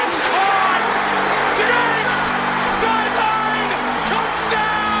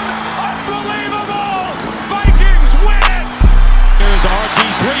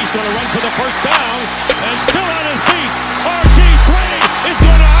for the first down, and still on his feet. RG3 is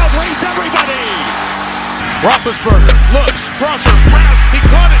going to outrace everybody. Roethlisberger looks, crosser, grabs, he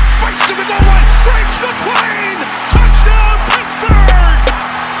caught it, fights to the goal line, breaks the plane, touchdown Pittsburgh!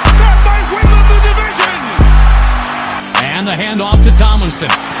 That might win them the division! And the handoff to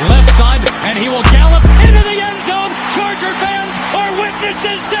Tomlinson, left side, and he will gallop into the end zone. Charger fans are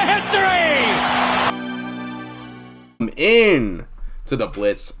witnesses to history! In to the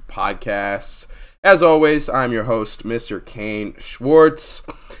Blitz podcast. As always, I'm your host, Mr. Kane Schwartz,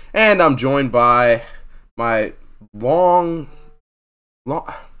 and I'm joined by my trying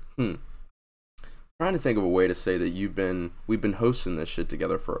to think of a way to say that we've been hosting this shit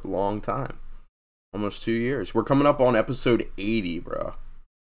together for a long time. Almost 2 years. We're coming up on episode 80, bro.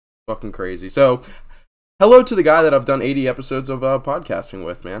 Fucking crazy. So, hello to the guy that I've done 80 episodes of podcasting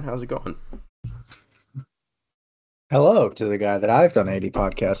with, man. How's it going? Hello to the guy that I've done 80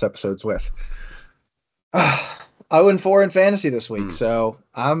 podcast episodes with. I went 4 in fantasy this week, so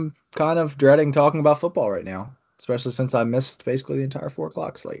I'm kind of dreading talking about football right now, especially since I missed basically the entire 4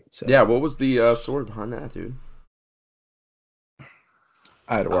 o'clock slate. So. Yeah, what was the story behind that, dude?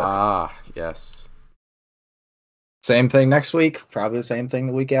 I had to work. Ah, yes. Same thing next week, probably the same thing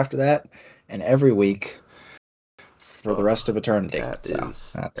the week after that, and every week for the rest of eternity. That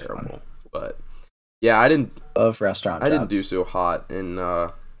is terrible. Fun. But yeah, I didn't do so hot in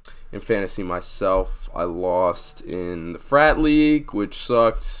fantasy myself. I lost in the frat league, which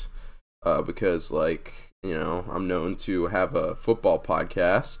sucked because, like, you know, I'm known to have a football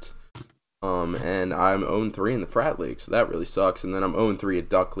podcast, and I'm 0-3 in the frat league, so that really sucks. And then I'm 0-3 at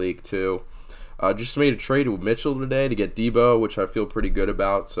Duck League too. Just made a trade with Mitchell today to get Debo, which I feel pretty good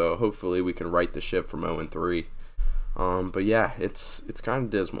about. So hopefully we can right the ship from 0-3. But yeah, it's kind of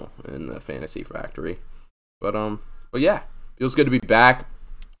dismal in the fantasy factory. But yeah, feels good to be back.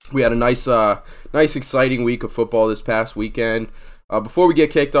 We had a nice exciting week of football this past weekend. Before we get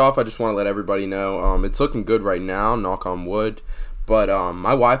kicked off, I just want to let everybody know it's looking good right now, knock on wood. But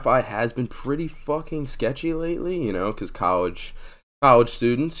my Wi-Fi has been pretty fucking sketchy lately, you know, because college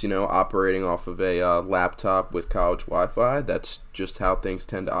students, you know, operating off of a laptop with college Wi-Fi. That's just how things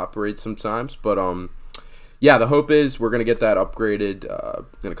tend to operate sometimes. But yeah, the hope is we're going to get that upgraded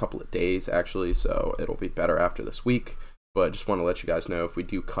in a couple of days, actually, so it'll be better after this week. But just want to let you guys know if we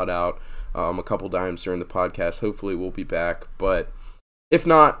do cut out a couple times during the podcast, hopefully we'll be back. But if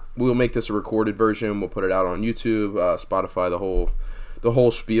not, we'll make this a recorded version. We'll put it out on YouTube, Spotify, the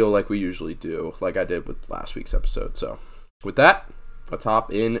whole spiel like we usually do, like I did with last week's episode. So with that, let's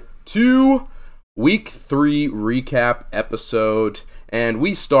hop into Week 3 recap episode, and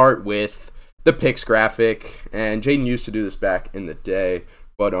we start with the picks graphic. And Jaden used to do this back in the day,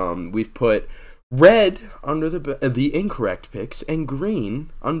 but we've put red under the incorrect picks and green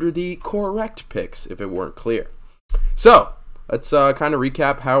under the correct picks, if it weren't clear. So let's kind of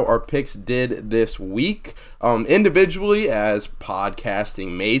recap how our picks did this week individually as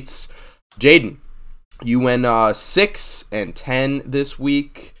podcasting mates. Jaden, you went 6-10 this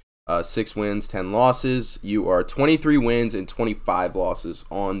week. 6 wins, 10 losses. You are 23 wins and 25 losses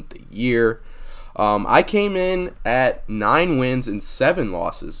on the year. I came in at 9 wins and 7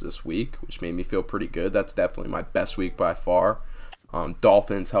 losses this week, which made me feel pretty good. That's definitely my best week by far.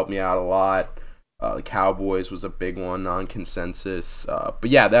 Dolphins helped me out a lot. The Cowboys was a big one, non-consensus. But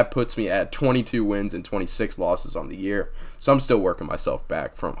yeah, that puts me at 22 wins and 26 losses on the year. So I'm still working myself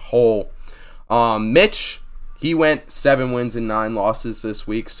back from a hole. Mitch, he went 7 wins and 9 losses this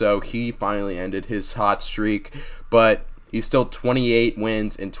week, so he finally ended his hot streak. But he's still 28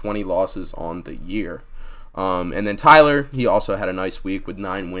 wins and 20 losses on the year. And then Tyler, he also had a nice week with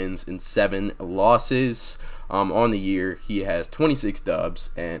 9 wins and 7 losses. On the year, he has 26 dubs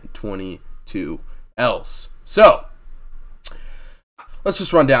and 22 L's. So, let's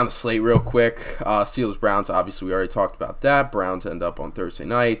just run down the slate real quick. Steelers, Browns, obviously we already talked about that. Browns end up on Thursday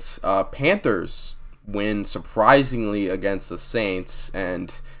nights. Panthers win surprisingly against the Saints,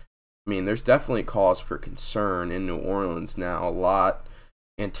 and I mean, there's definitely cause for concern in New Orleans now. A lot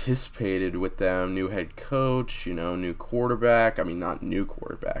anticipated with them. New head coach, you know, new quarterback. I mean, not new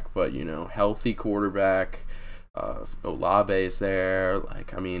quarterback, but, you know, healthy quarterback. Olave is there.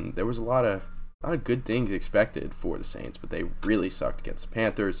 Like, I mean, there was a lot of good things expected for the Saints, but they really sucked against the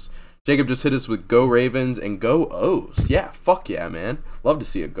Panthers. Jacob just hit us with go Ravens and go O's. Yeah, fuck yeah, man. Love to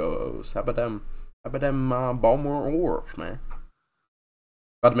see a go O's. How about them Baltimore Orioles, man?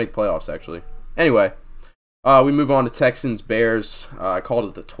 About to make playoffs, actually. Anyway, we move on to Texans, Bears. I called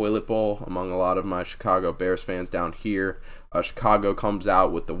it the toilet bowl among a lot of my Chicago Bears fans down here. Chicago comes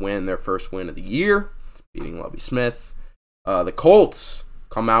out with the win, their first win of the year, beating Lovie Smith. The Colts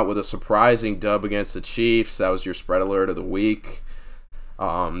come out with a surprising dub against the Chiefs. That was your spread alert of the week.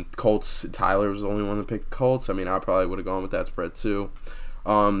 Colts, Tyler was the only one that picked Colts. I mean, I probably would have gone with that spread too.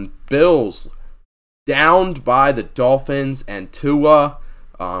 Bills, downed by the Dolphins and Tua.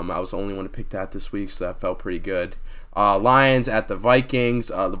 I was the only one to pick that this week, so that felt pretty good. Lions at the Vikings.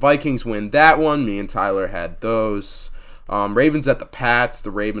 The Vikings win that one. Me and Tyler had those. Ravens at the Pats.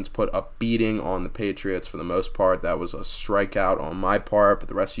 The Ravens put a beating on the Patriots for the most part. That was a strikeout on my part, but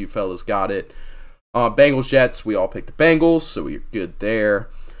the rest of you fellas got it. Bengals Jets. We all picked the Bengals, so we're good there.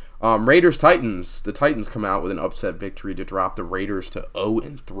 Raiders Titans. The Titans come out with an upset victory to drop the Raiders to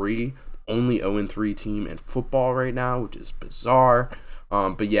 0-3. Only 0-3 team in football right now, which is bizarre.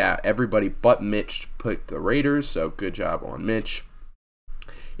 But yeah, everybody but Mitch picked the Raiders, so good job on Mitch.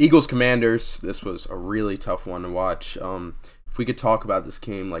 Eagles Commanders. This was a really tough one to watch. If we could talk about this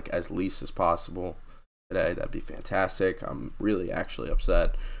game like as least as possible today, that'd be fantastic. I'm really actually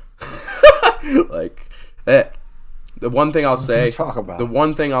upset. The one thing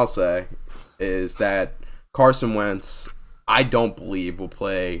I'll say is that Carson Wentz, I don't believe will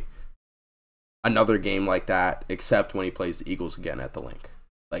play another game like that except when he plays the Eagles again at the Link.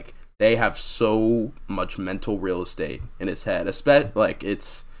 Like, they have so much mental real estate in his head. That's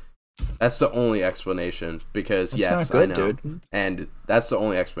the only explanation because, yes, I know. Dude. And that's the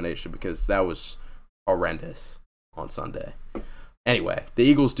only explanation because that was horrendous on Sunday. Anyway, the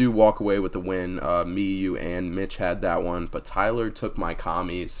Eagles do walk away with the win. Me, you, and Mitch had that one, but Tyler took my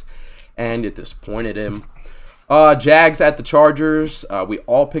commies, and it disappointed him. Jags at the Chargers. We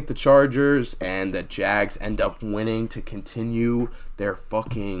all picked the Chargers, and the Jags end up winning to continue their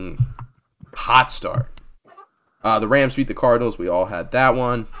fucking hot start. The Rams beat the Cardinals. We all had that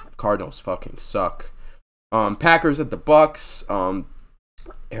one. Cardinals fucking suck. Packers at the Bucks. Aaron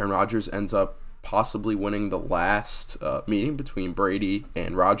Rodgers ends up possibly winning the last meeting between Brady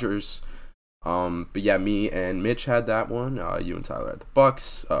and Rodgers. But yeah, me and Mitch had that one. You and Tyler had the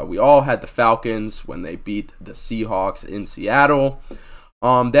Bucks. We all had the Falcons when they beat the Seahawks in Seattle.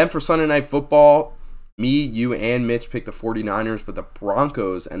 Then for Sunday Night Football, me, you, and Mitch picked the 49ers, but the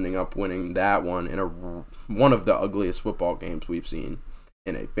Broncos ending up winning that one in one of the ugliest football games we've seen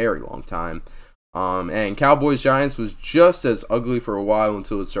in a very long time. And Cowboys-Giants was just as ugly for a while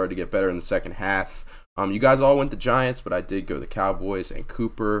until it started to get better in the second half. You guys all went the Giants, but I did go the Cowboys, and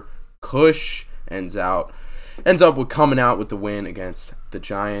Cooper Kush ends up with coming out with the win against the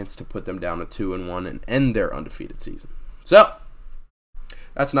Giants to put them down to 2-1 and end their undefeated season. So,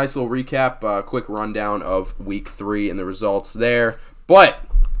 that's a nice little recap, quick rundown of Week 3 and the results there. But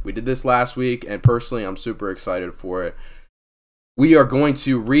we did this last week, and personally, I'm super excited for it. We are going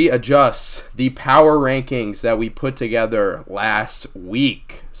to readjust the power rankings that we put together last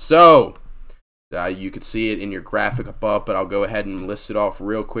week. So, you could see it in your graphic above, but I'll go ahead and list it off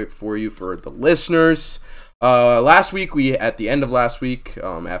real quick for you for the listeners. Last week, at the end of last week,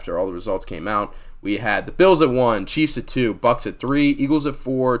 after all the results came out, we had the Bills at 1, Chiefs at 2, Bucks at 3, Eagles at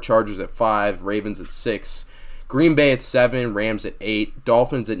 4, Chargers at 5, Ravens at 6, Green Bay at 7, Rams at 8,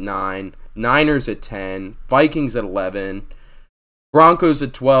 Dolphins at 9, Niners at 10, Vikings at 11, Broncos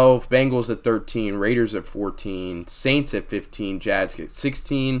at 12, Bengals at 13, Raiders at 14, Saints at 15, Jags at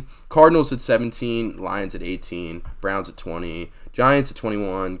 16, Cardinals at 17, Lions at 18, Browns at 20, Giants at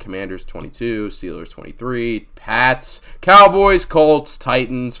 21, Commanders at 22, Steelers 23, Pats, Cowboys, Colts,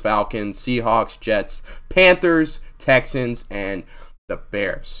 Titans, Falcons, Seahawks, Jets, Panthers, Texans, and the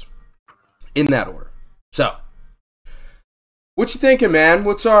Bears. In that order. So, what you thinking, man?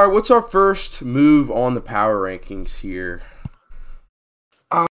 What's our first move on the power rankings here?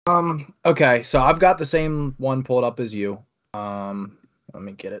 Okay, so I've got the same one pulled up as you. Let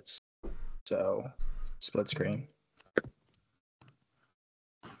me get it. So, split screen.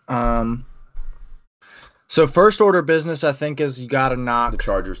 So first order business, I think, is you got to knock the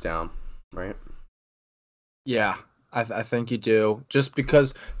Chargers down, right? Yeah, I think you do. Just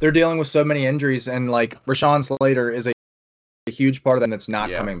because they're dealing with so many injuries, and like Rashawn Slater is a huge part of them that's not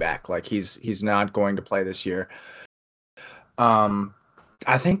coming back. Like he's not going to play this year.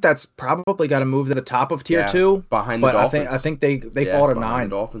 I think that's probably got to move to the top of tier 2 behind the Dolphins. I think they fall to 9. The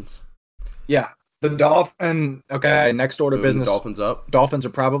Dolphins. Yeah, the Dolphins. Okay, next order of business. Dolphins up. Dolphins are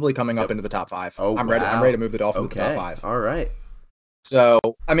probably coming up into the top 5. Oh, I'm ready to move the Dolphins to the top 5. All right. So,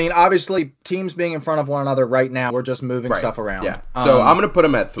 I mean, obviously, teams being in front of one another right now, we're just moving stuff around. Yeah. So I'm gonna put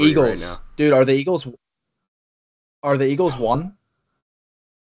them at 3 Eagles, right now. Dude, are the Eagles 1?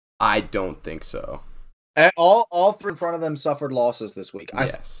 I don't think so. All 3 in front of them suffered losses this week.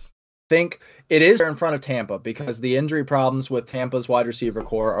 Yes. I think it is in front of Tampa because the injury problems with Tampa's wide receiver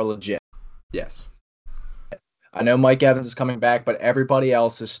core are legit. Yes. I know Mike Evans is coming back, but everybody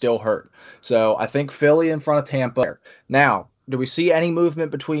else is still hurt. So I think Philly in front of Tampa. Now, do we see any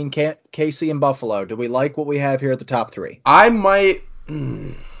movement between KC and Buffalo? Do we like what we have here at the top three? I might.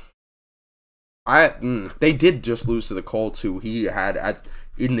 They did just lose to the Colts, who he had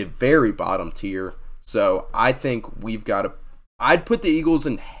in the very bottom tier. So I think we've got to. I'd put the Eagles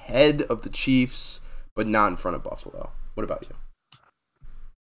ahead of the Chiefs, but not in front of Buffalo. What about you?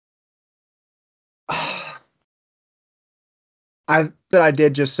 I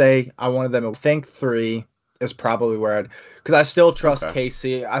did just say I wanted them to think 3 is probably where I'd, because I still trust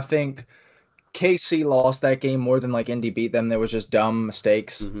KC. I think KC lost that game more than like Indy beat them. There was just dumb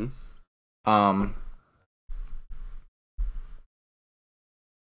mistakes. Mm-hmm.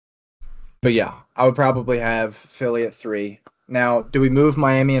 But yeah, I would probably have Philly at 3. Now, do we move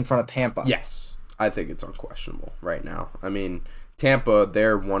Miami in front of Tampa? Yes, I think it's unquestionable right now. I mean, Tampa,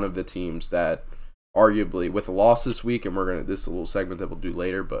 they're one of the teams that arguably, with a loss this week, and this is a little segment that we'll do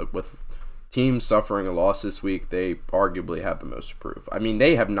later, but with teams suffering a loss this week, they arguably have the most to prove. I mean,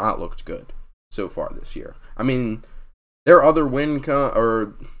 they have not looked good so far this year. I mean, their 2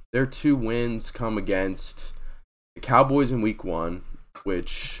 wins come against the Cowboys in week 1,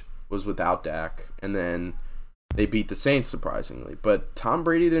 which was without Dak, and then they beat the Saints, surprisingly. But Tom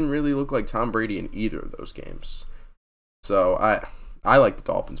Brady didn't really look like Tom Brady in either of those games. So I like the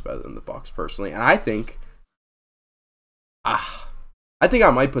Dolphins better than the Bucs personally, and I think I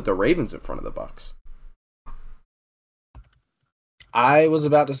might put the Ravens in front of the Bucs. I was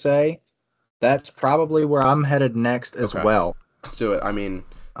about to say that's probably where I'm headed next as well. Let's do it. I mean,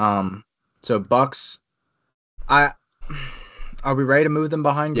 so Bucs, are we ready to move them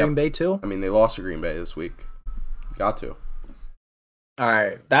behind Green Bay too? I mean, they lost to Green Bay this week. Got to. All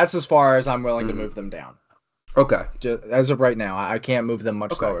right, that's as far as I'm willing to move them down. Okay. Just, as of right now, I can't move them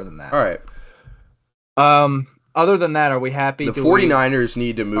much lower than that. All right. Other than that, are we happy? The 49ers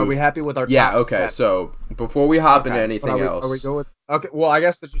need to move. Are we happy with our top okay. 7? So before we hop into anything else. Are we go with? Okay, well, I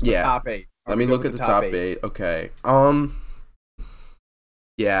guess that's just the top 8. Let me look at the top 8. Okay.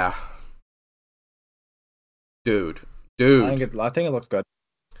 Yeah. Dude. I think it looks good.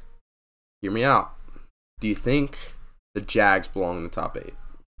 Hear me out. Do you think the Jags belong in the top 8?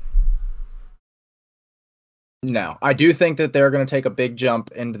 No, I do think that they're going to take a big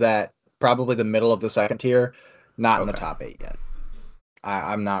jump into that, probably the middle of the second tier, not in the top 8 yet.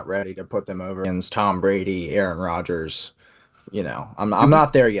 I'm not ready to put them over against Tom Brady, Aaron Rodgers. I'm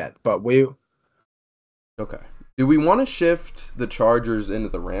not there yet, but we. Okay. Do we want to shift the Chargers into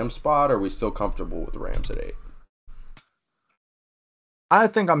the Rams spot, or are we still comfortable with the Rams at 8? I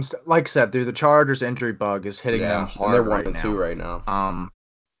think like I said, dude, the Chargers injury bug is hitting them hard. And they're 1-2 right now.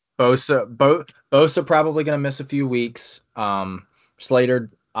 Bosa probably going to miss a few weeks. Slater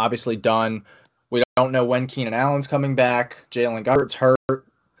obviously done. We don't know when Keenan Allen's coming back. Jalen Goddard's hurt.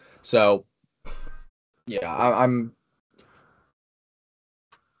 So, yeah, I'm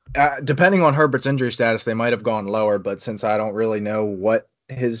depending on Herbert's injury status, they might have gone lower, but since I don't really know what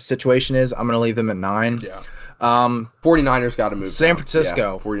his situation is, I'm going to leave them at 9. Yeah. 49ers got to move San down.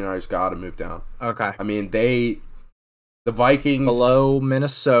 Francisco. Yeah, 49ers got to move down. Okay. I mean, the Vikings below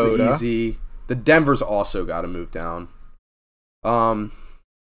Minnesota. The Denver's also got to move down. All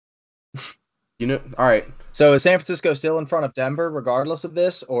right. So is San Francisco still in front of Denver regardless of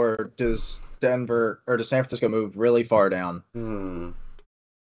this, or does San Francisco move really far down?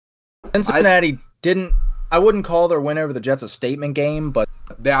 Cincinnati I wouldn't call their win over the Jets a statement game, but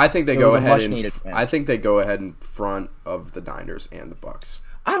I think they go ahead. I think they go ahead in front of the Niners and the Bucs.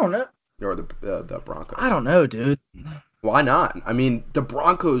 I don't know. Or the Broncos. I don't know, dude. Why not? I mean, the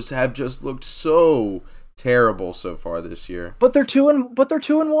Broncos have just looked so terrible so far this year. But they're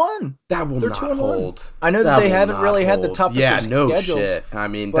 2-1. That will not hold. I know that they haven't really had the toughest schedules. Shit. I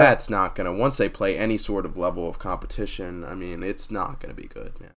mean, that's not gonna. Once they play any sort of level of competition, I mean, it's not gonna be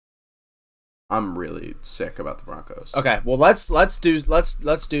good, man. I'm really sick about the Broncos. Okay, well let's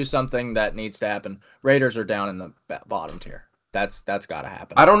do something that needs to happen. Raiders are down in the bottom tier. That's got to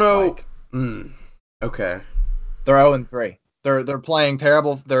happen. I don't know. Okay. They're 0-3. They're playing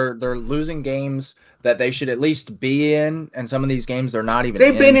terrible. They're losing games that they should at least be in, and some of these games they're not even.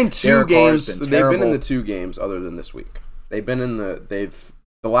 They've been in 2 games. They've been in the 2 games other than this week. They've been in the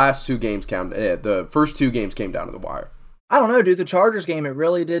last 2 games count. The first 2 games came down to the wire. I don't know, dude. The Chargers game, it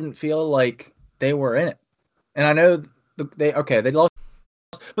really didn't feel like they were in it. And I know they lost,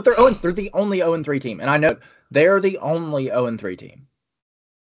 but they're the only 0-3 team, and I know they're the only 0-3 team.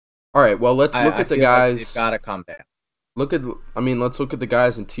 All right, well, let's look at the guys. Like they've got to come down. Let's look at the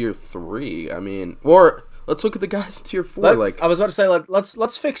guys in tier 3. I mean, or let's look at the guys in tier 4. I was about to say,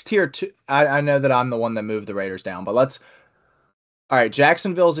 let's fix tier 2. I know that I'm the one that moved the Raiders down, but let's. All right,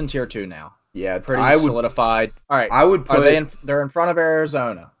 Jacksonville's in tier 2 now. Yeah, pretty solidified. All right, I would put. They're in front of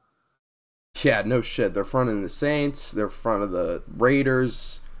Arizona. Yeah, no shit. They're fronting the Saints. They're front of the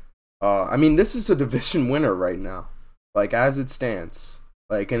Raiders. I mean, this is a division winner right now, like as it stands.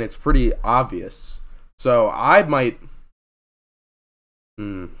 Like, and it's pretty obvious. So I might.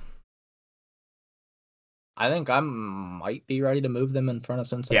 I think I might be ready to move them in front of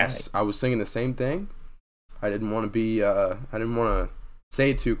Cincinnati. Yes, I was thinking the same thing. I didn't want to be. I didn't want to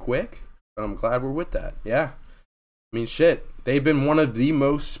say it too quick, but I'm glad we're with that. Yeah, I mean, shit. They've been one of the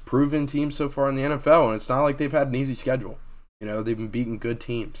most proven teams so far in the NFL, and it's not like they've had an easy schedule. You know, they've been beating good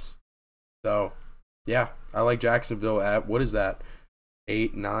teams. So, yeah, I like Jacksonville at, what is that?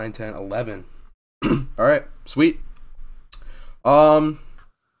 8, 9, 10, 11. All right, sweet.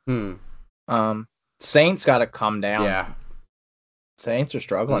 Saints got to come down. Yeah. Saints are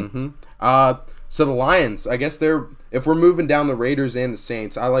struggling. So the Lions, I guess if we're moving down the Raiders and the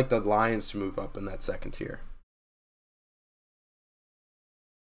Saints, I like the Lions to move up in that second tier.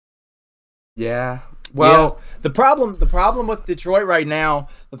 Yeah. Well, yeah. The problem with Detroit right now,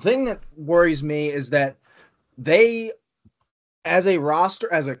 the thing that worries me is that they, as a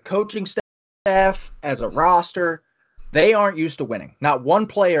roster, as a coaching staff, as a roster, they aren't used to winning. Not one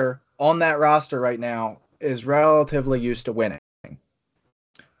player on that roster right now is relatively used to winning.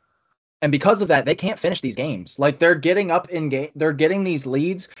 And because of that, they can't finish these games. Like, they're getting up in game, they're getting these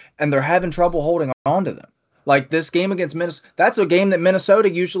leads, and they're having trouble holding on to them. Like this game against Minnesota, that's a game that Minnesota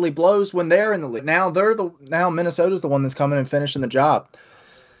usually blows when they're in the league. Now Minnesota's the one that's coming and finishing the job.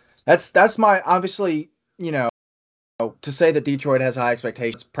 That's my, obviously, you know, to say that Detroit has high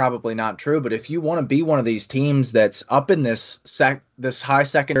expectations, probably not true. But if you want to be one of these teams that's up in this high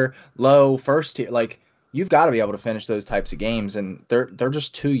second or low first tier, like, you've got to be able to finish those types of games, and they're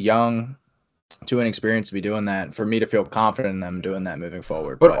just too young, too inexperienced to be doing that for me to feel confident in them doing that moving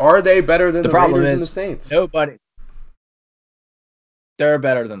forward. But are they better than the Raiders and the Saints? Nobody. They're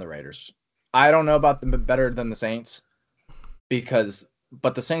better than the Raiders. I don't know about them better than the Saints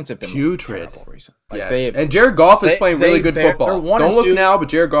but the Saints have been putrid recently. Like, yes. And Jared Goff is playing really good football. Don't look now, but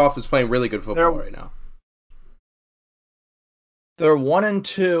Jared Goff is playing really good football right now. They're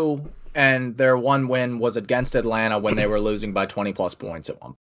 1-2, and their one win was against Atlanta when they were losing by 20+ points at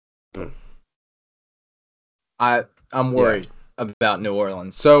one point. I'm worried about New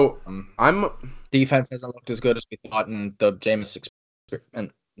Orleans. So defense hasn't looked as good as we thought, and the Jameis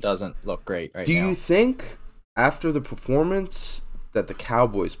experiment doesn't look great right now. Do you think after the performance that the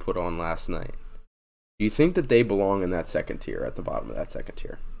Cowboys put on last night, do you think that they belong in that second tier, at the bottom of that second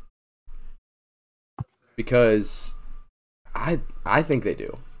tier? Because I think they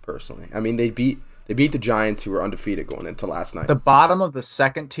do, personally. I mean, they beat the Giants, who were undefeated going into last night. The bottom of the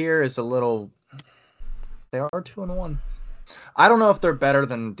second tier is a little. They are 2-1. I don't know if they're better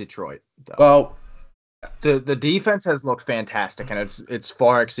than Detroit, though. Well, the defense has looked fantastic, and it's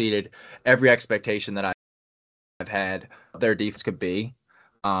far exceeded every expectation that I've had their defense could be.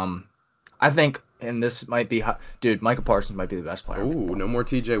 I think, and this might be, dude, Micah Parsons might be the best player. Ooh, no more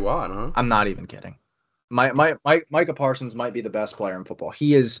TJ Watt, huh? I'm not even kidding. Micah Parsons might be the best player in football.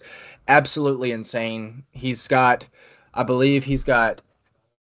 He is absolutely insane. I believe he's got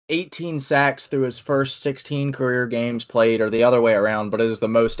 18 sacks through his first 16 career games played, or the other way around, but it is the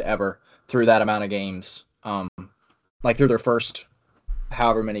most ever through that amount of games. Like through their first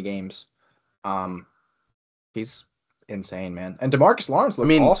however many games. He's insane, man. And DeMarcus Lawrence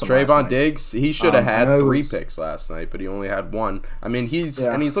looked awesome. Trayvon Diggs, he should have had 3 picks last night, but he only had 1. I mean, he's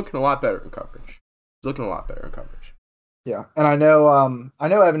looking a lot better in coverage. Yeah, and I know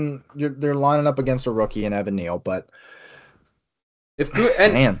Evan, they're lining up against a rookie in Evan Neal, but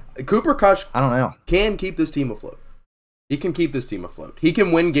Cooper Kupp, I don't know, can keep this team afloat. He can keep this team afloat. He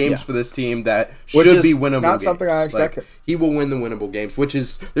can win games for this team that should be winnable games. Not something I expected. He will win the winnable games,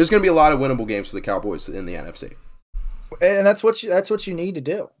 there's going to be a lot of winnable games for the Cowboys in the NFC. And that's what you need to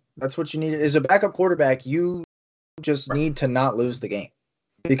do. That's what you need. As a backup quarterback, you just need to not lose the game.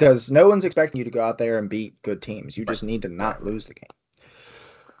 Because no one's expecting you to go out there and beat good teams. You just need to not lose the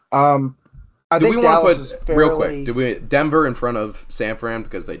game. I think Dallas is fairly... Real quick, do we Denver in front of San Fran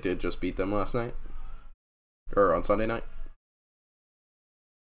because they did just beat them last night? Or on Sunday night?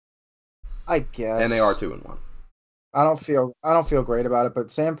 I guess. And they are 2-1. I don't feel great about it,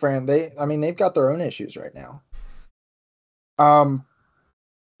 but San Fran, they've got their own issues right now.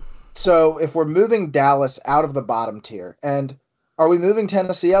 So if we're moving Dallas out of the bottom tier, and are we moving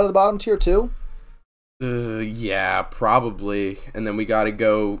Tennessee out of the bottom tier too? Yeah, probably. And then we got to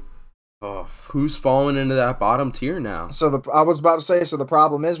go Oh, who's falling into that bottom tier now? So I was about to say. So the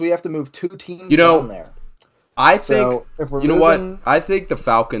problem is we have to move 2 teams down there. I think. So if we're what? I think the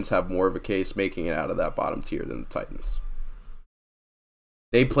Falcons have more of a case making it out of that bottom tier than the Titans.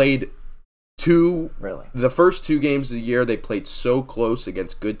 They played the first 2 games of the year. They played so close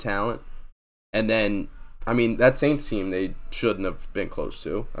against good talent, and then that Saints team they shouldn't have been close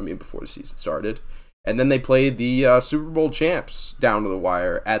to. Before the season started. And then they played the Super Bowl champs down to the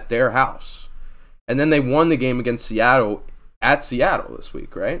wire at their house. And then they won the game against Seattle at Seattle this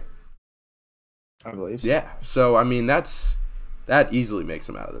week, right? I believe so. Yeah. So, that easily makes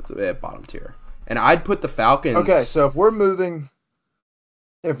them out of the bottom tier. And I'd put the Falcons... Okay, so if we're moving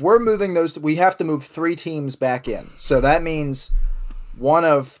those... We have to move 3 teams back in. So that means one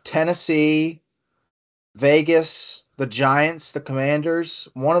of Tennessee, Vegas... The Giants, the Commanders,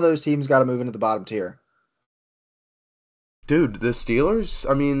 one of those teams got to move into the bottom tier. Dude, the Steelers?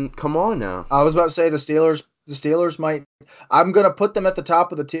 Come on now. I was about to say the Steelers might... I'm going to put them at the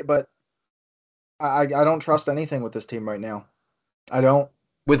top of the tier, but I don't trust anything with this team right now. I don't.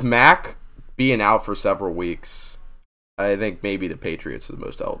 With Mac being out for several weeks, I think maybe the Patriots are the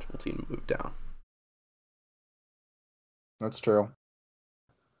most eligible team to move down. That's true.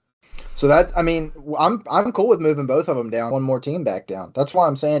 So that, I'm cool with moving both of them down. One more team back down. That's why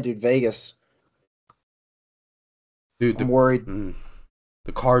I'm saying, dude, Vegas. Dude, I'm worried.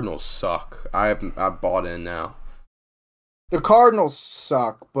 The Cardinals suck. I've bought in now. The Cardinals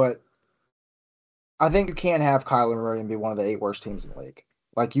suck, but I think you can't have Kyler Murray and be one of the 8 worst teams in the league.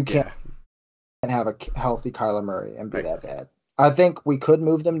 Like, you can't have a healthy Kyler Murray and be that bad. I think we could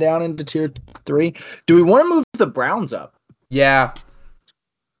move them down into tier 3. Do we want to move the Browns up? Yeah.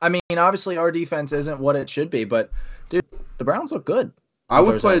 Obviously our defense isn't what it should be, but dude, the Browns look good. I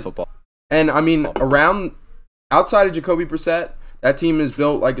would play football. And around outside of Jacoby Brissett, that team is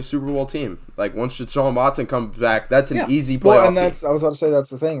built like a Super Bowl team. Like once Deshaun Watson comes back, that's an easy playoff. Well, and I was about to say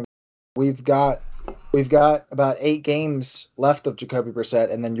that's the thing. We've got about 8 games left of Jacoby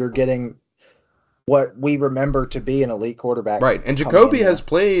Brissett, and then you're getting what we remember to be an elite quarterback. Right, and Jacoby has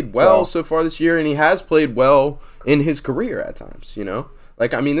played well so far this year, and he has played well in his career at times,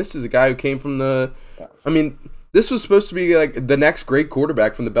 this is a guy who came from the... this was supposed to be like the next great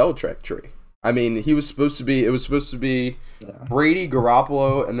quarterback from the Belichick tree. He was supposed to be... It was supposed to be Brady,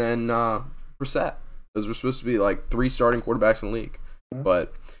 Garoppolo, and then Brissett. Those were supposed to be like 3 starting quarterbacks in the league. Yeah.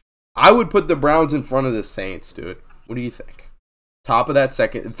 But I would put the Browns in front of the Saints, dude. What do you think? Top of that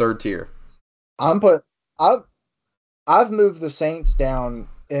second and third tier. I've moved the Saints down,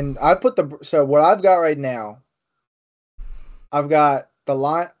 and so what I've got right now, I've got the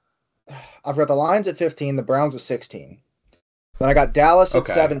Lions at 15, the Browns at 16. Then I got Dallas at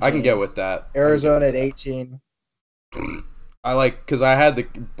 17. I can get with that. Arizona at 18. Because I had the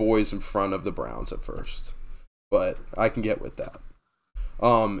boys in front of the Browns at first, but I can get with that.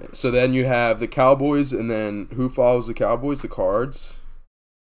 So then you have the Cowboys, and then who follows the Cowboys? The Cards.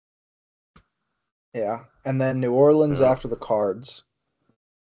 Yeah, and then New Orleans after the Cards.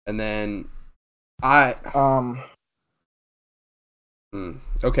 And then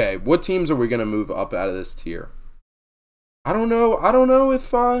Okay, what teams are we going to move up out of this tier? I don't know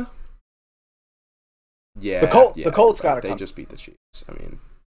if the Colts got to They come. just beat the Chiefs.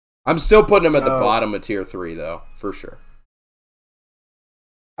 I'm still putting them at the bottom of tier 3 though, for sure.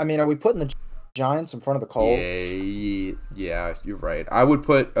 Are we putting the Giants in front of the Colts? Yeah, you're right.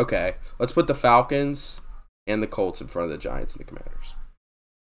 Let's put the Falcons and the Colts in front of the Giants and the Commanders.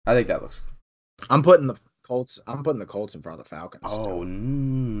 I think that looks good. I'm putting the Colts in front of the Falcons. Oh,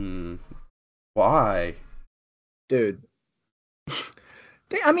 why? Dude.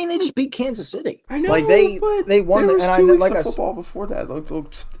 They just beat Kansas City. I know, like they won. There was 2 weeks of football before that. It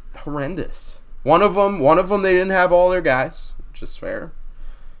looked horrendous. One of them, they didn't have all their guys, which is fair.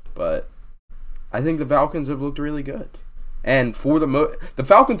 But I think the Falcons have looked really good. And for the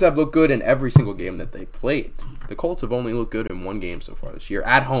Falcons have looked good in every single game that they played. The Colts have only looked good in 1 game so far this year,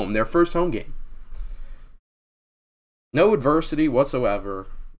 at home, their first home game. No adversity whatsoever.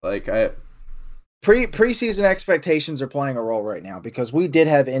 Preseason expectations are playing a role right now because we did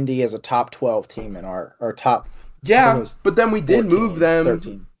have Indy as a top 12 team in our top. Yeah, but then we did 14, move them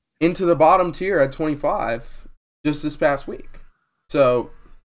 13. into the bottom tier at 25 just this past week. So,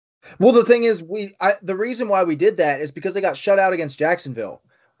 well, the thing is, the reason why we did that is because they got shut out against Jacksonville,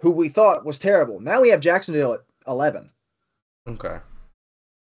 who we thought was terrible. Now we have Jacksonville at 11. Okay.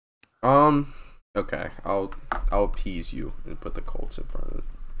 Okay, I'll appease you and put the Colts in front of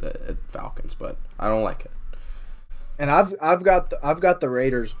the Falcons, but I don't like it. And I've got the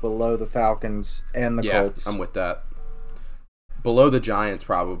Raiders below the Falcons and the Colts. I'm with that. Below the Giants,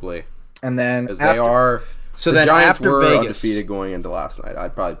 probably. And then because they are. So the then Giants after were Vegas, undefeated going into last night.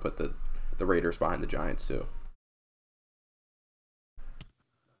 I'd probably put the Raiders behind the Giants too,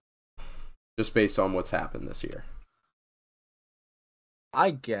 just based on what's happened this year. I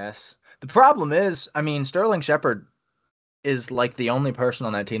guess the problem is, I mean, Sterling Shepard is like the only person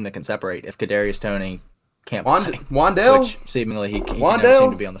on that team that can separate if Kadarius Toney can't play. Wandale, which seemingly he can never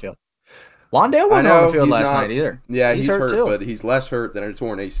seem to be on the field. Wandale wasn't on the field last night either. Yeah, he's hurt too. but he's less hurt than a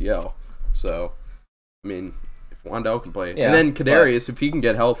torn ACL. So, I mean, if Wandale can play, yeah, and then Kadarius, if he can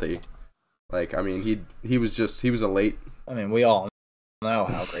get healthy, like, I mean, he was a late. I mean, we all know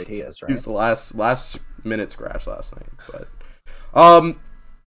how great he is, right? He was the last minute scratch last night, but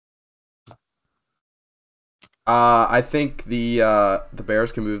I think the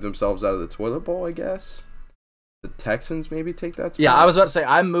Bears can move themselves out of the toilet bowl, I guess. The Texans maybe take that spot. Yeah, I was about to say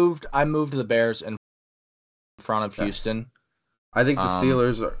I moved the Bears in front of Houston. I think the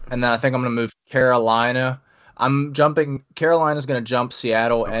Steelers are, and then I think I'm going to move Carolina. Carolina's going to jump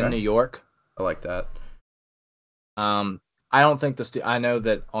Seattle and New York. I like that. I don't think I know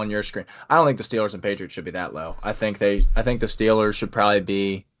that on your screen. I don't think the Steelers and Patriots should be that low. I think the Steelers should probably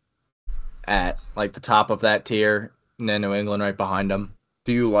be at like the top of that tier, and then New England right behind them.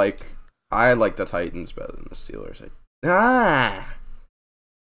 I like the Titans better than the Steelers.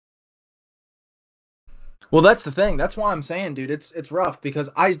 Well, that's the thing. That's why I'm saying, dude, it's rough because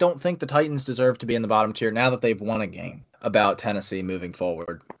I don't think the Titans deserve to be in the bottom tier now that they've won a game about Tennessee moving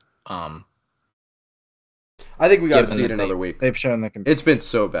forward. I think we got to see it another week. They've shown they can. It's been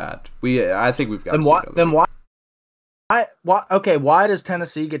so bad. I think we've got to see it. Then why? Okay, why does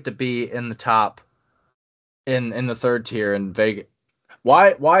Tennessee get to be in the top, in the third tier, and Vegas?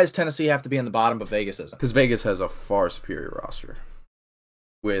 Why does Tennessee have to be in the bottom, but Vegas isn't? Because Vegas has a far superior roster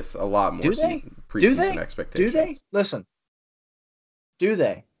with a lot more preseason expectations. Do they? Listen. Do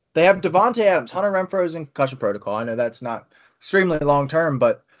they? They have Devontae Adams, Hunter Renfro's in concussion protocol. I know that's not extremely long term,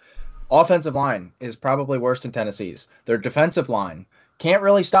 but offensive line is probably worse than Tennessee's. Their defensive line can't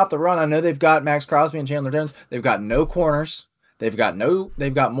really stop the run. I know they've got Max Crosby and Chandler Jones. They've got no corners. They've got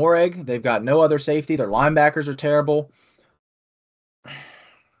Moreg. They've got no other safety. Their linebackers are terrible.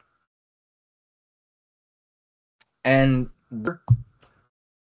 And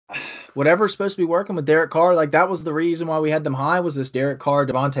whatever's supposed to be working with Derek Carr, like that was the reason why we had them high, was this Derek Carr,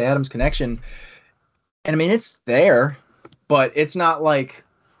 Devontae Adams connection. And I mean, it's there, but it's not like,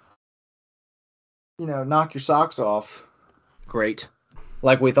 knock your socks off. Great.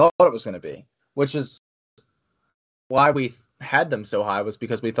 Like we thought it was going to be, which is why we had them so high, was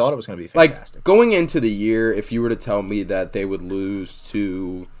because we thought it was going to be fantastic. Like going into the year, if you were to tell me that they would lose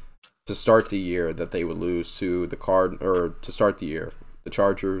to start the year, that they would lose to the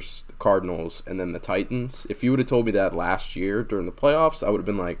Chargers, the Cardinals, and then the Titans. If you would have told me that last year during the playoffs, I would have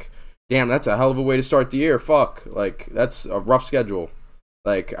been like, damn, that's a hell of a way to start the year. Fuck. Like, that's a rough schedule.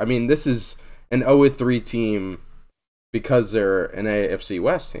 Like, I mean, this is an 0-3 team because they're an AFC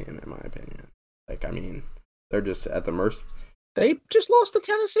West team, in my opinion. Like, I mean, they're just at the mercy. They just lost to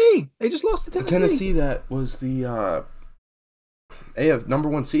Tennessee. Tennessee, that was the number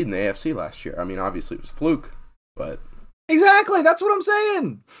one seed in the AFC last year. I mean, obviously it was a fluke, but exactly, that's what I'm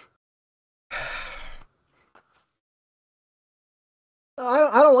saying.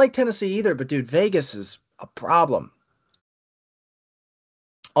 I don't like Tennessee either, but dude, Vegas is a problem.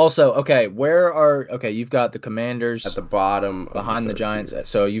 Also, you've got the Commanders at the bottom behind the Giants.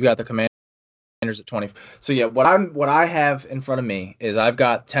 So you've got the Commanders at 20. So yeah, what I have in front of me is I've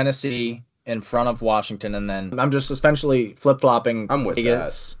got Tennessee in front of Washington, and then I'm just essentially flip-flopping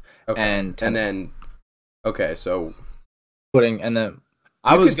Vegas and then so putting, and then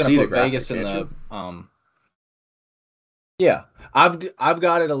I was going to put Vegas in the yeah, I've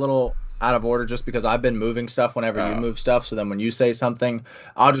got it a little out of order just because I've been moving stuff whenever you move stuff, so then when you say something,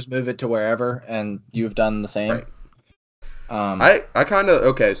 I'll just move it to wherever, and you've done the same. Right. I kind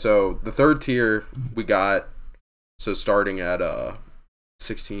of so the third tier we got, so starting at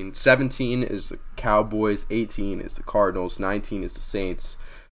 16, 17 is the Cowboys, 18 is the Cardinals, 19 is the Saints,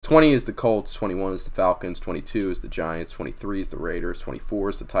 20 is the Colts, 21 is the Falcons, 22 is the Giants, 23 is the Raiders, 24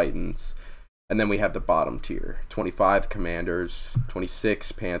 is the Titans, and then we have the bottom tier, 25 Commanders,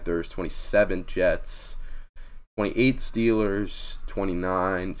 26 Panthers, 27 Jets, 28 Steelers,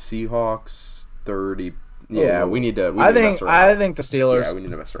 29 Seahawks, 30. Yeah, we need to. I think the Steelers. Yeah, we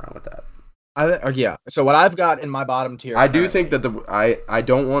need to mess around with that. So what I've got in my bottom tier, I do think that I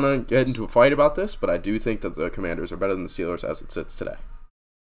don't want to get into a fight about this, but I do think that the Commanders are better than the Steelers as it sits today.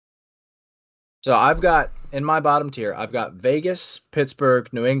 So I've got in my bottom tier, I've got Vegas, Pittsburgh,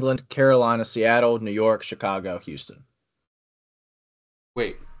 New England, Carolina, Seattle, New York, Chicago, Houston.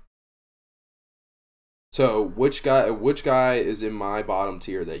 Wait, So which guy is in my bottom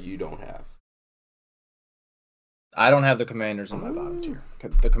tier that you don't have? I don't have the Commanders in my bottom tier.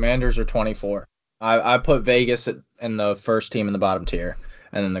 The Commanders are 24. I put Vegas in the first team in the bottom tier,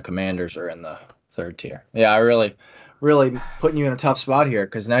 and then the Commanders are in the third tier. Yeah, I really putting you in a tough spot here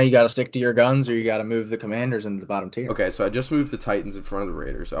because now you got to stick to your guns or you got to move the Commanders into the bottom tier. Okay, so I just moved the Titans in front of the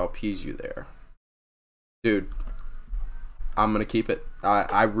Raiders. I'll appease you there. Dude, I'm going to keep it.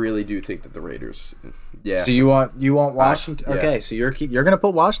 I really do think that the Raiders, yeah. So you want Washington? Yeah. Okay, so you're going to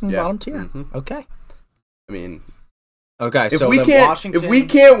put Washington bottom tier. Mm-hmm. Okay. I mean, okay. If so we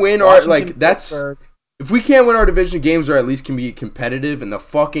can't win our division games or at least can be competitive in the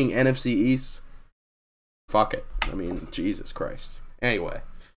fucking NFC East, fuck it. I mean, Jesus Christ. Anyway,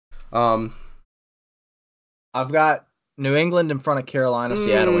 I've got New England in front of Carolina,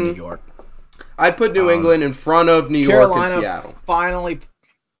 Seattle, and New York. I'd put New England in front of New York and Seattle. Finally.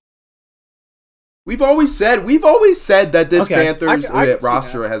 We've always said that this Panthers I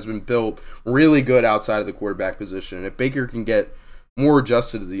roster has been built really good outside of the quarterback position. If Baker can get more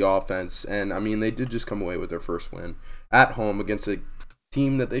adjusted to the offense, and I mean they did just come away with their first win at home against a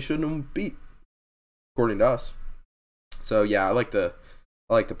team that they shouldn't have beat, according to us. So yeah, I like the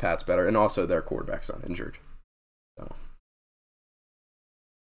Pats better, and also their quarterback's not injured. So.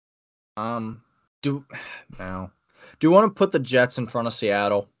 Do you want to put the Jets in front of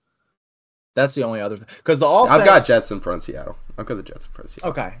Seattle? That's the only other thing. Because the offense... I've got Jets in front of Seattle. I've got the Jets in front of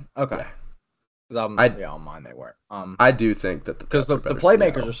Seattle. Okay. Yeah. Because on mine they were. I do think that because the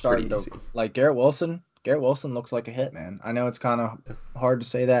playmakers are starting to like Garrett Wilson. Garrett Wilson looks like a hit, man. I know it's kind of hard to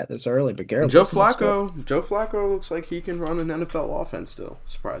say that this early, but Garrett Joe Wilson Flacco looks like he can run an NFL offense still,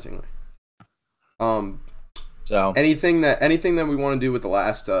 surprisingly. So anything that we want to do with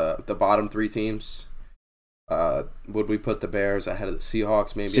the bottom three teams, would we put the Bears ahead of the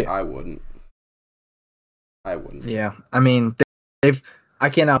Seahawks? Maybe I wouldn't. Yeah, I mean I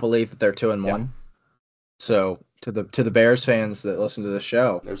cannot believe that they're 2-1. Yeah. So to the Bears fans that listen to the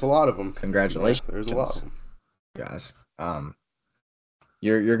show, there's a lot of them. Congratulations, there's a lot of them, guys.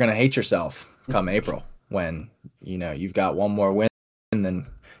 You're gonna hate yourself come April when you've got one more win and then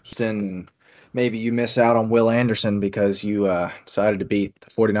Houston. Maybe you miss out on Will Anderson because you decided to beat the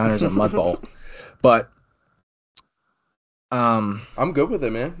 49ers on Mud Bowl. But I'm good with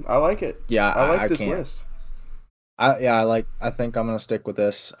it, man. I like it. Yeah, I like this list. I think I'm gonna stick with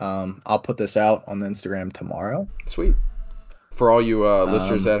this. I'll put this out on the Instagram tomorrow. Sweet. For all you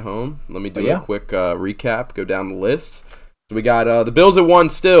listeners at home, let me do a quick recap. Go down the list. So we got the Bills at 1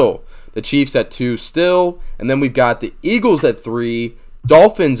 still, the Chiefs at 2 still, and then we've got the Eagles at 3,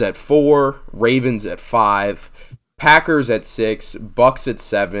 Dolphins at 4, Ravens at 5, Packers at 6, Bucks at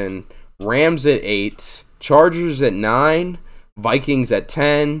 7, Rams at 8, Chargers at 9, Vikings at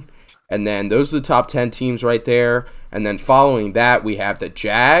 10. And then those are the top 10 teams right there. And then following that, we have the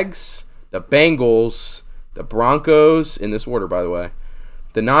Jags, the Bengals, the Broncos, in this order, by the way,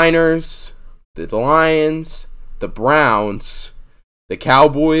 the Niners, the Lions, the Browns, the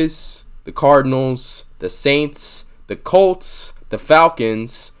Cowboys, the Cardinals, the Saints, the Colts, the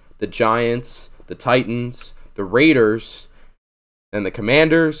Falcons, the Giants, the Titans, the Raiders, and the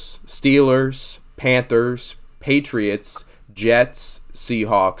Commanders, Steelers, Panthers, Patriots, Jets,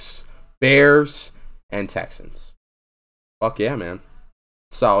 Seahawks, Bears, and Texans. Fuck yeah, man.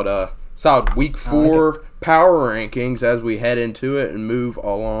 Solid week 4 power rankings as we head into it and move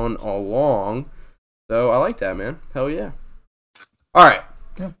along. So I like that, man. Hell yeah. All right.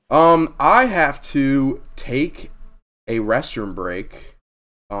 Yeah. I have to take a restroom break,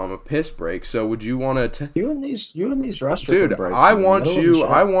 a piss break. So would you want to you and these restroom breaks? I want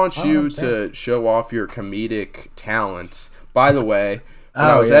you to show off your comedic talents. By the way, when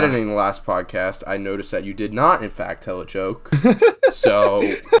I was editing the last podcast, I noticed that you did not, in fact, tell a joke. So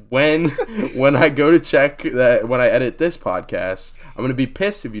when I go to check that, when I edit this podcast, I'm going to be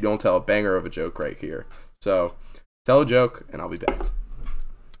pissed if you don't tell a banger of a joke right here. So tell a joke, and I'll be back.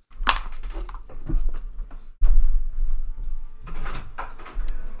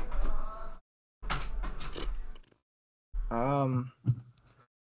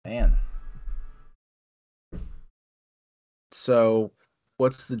 Man. So,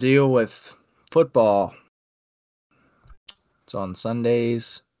 what's the deal with football? It's on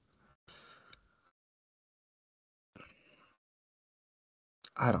Sundays.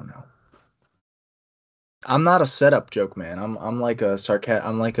 I don't know. I'm not a setup joke man. I'm like a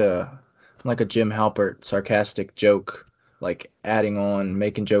Jim Halpert sarcastic joke, like adding on,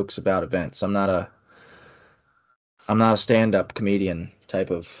 making jokes about events. I'm not a stand-up comedian type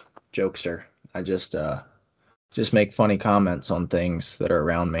of jokester. I just make funny comments on things that are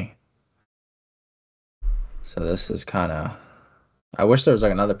around me. So this is kind of. I wish there was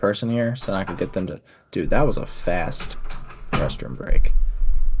like another person here so I could get them to. Dude, that was a fast restroom break.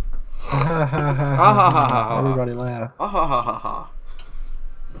 Everybody laugh.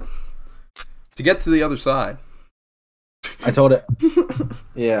 To get to the other side. I told it.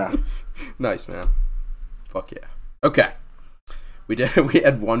 Yeah. Nice, man. Fuck yeah. Okay. We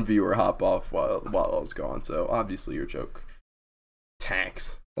had one viewer hop off while I was gone, so obviously your joke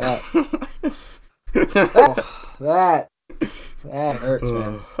tanked. That hurts,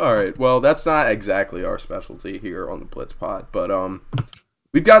 man. All right. Well, that's not exactly our specialty here on the Blitz Pod, but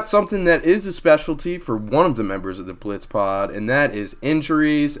we've got something that is a specialty for one of the members of the Blitz Pod, and that is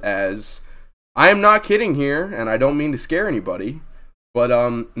injuries. As I am not kidding here, and I don't mean to scare anybody, but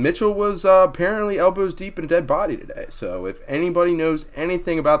Mitchell was apparently elbows deep in a dead body today. So if anybody knows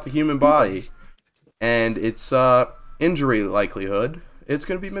anything about the human body and its injury likelihood, it's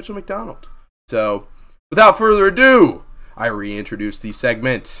going to be Mitchell McDonald. So without further ado, I reintroduce the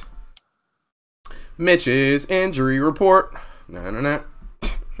segment, Mitch's Injury Report.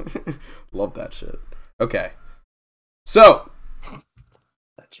 Love that shit. Okay. So,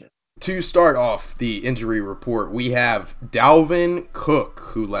 to start off the injury report, we have Dalvin Cook,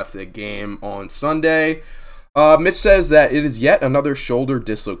 who left the game on Sunday. Mitch says that it is yet another shoulder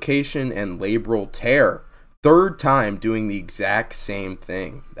dislocation and labral tear. Third time doing the exact same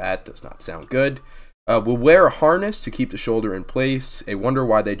thing. That does not sound good. Will wear a harness to keep the shoulder in place. I wonder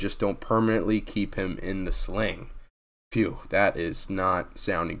why they just don't permanently keep him in the sling. Phew, that is not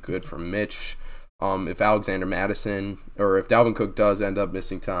sounding good from Mitch. If Dalvin Cook does end up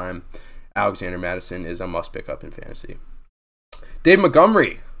missing time, Alexander Mattison is a must pick up in fantasy. Dave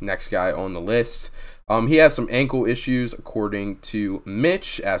Montgomery, next guy on the list. He has some ankle issues according to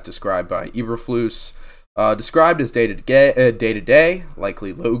Mitch, as described by Eberflus. Described as day-to-day,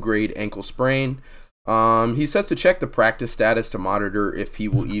 likely low-grade ankle sprain. He says to check the practice status to monitor if he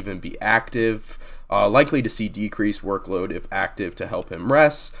will even be active. Likely to see decreased workload if active to help him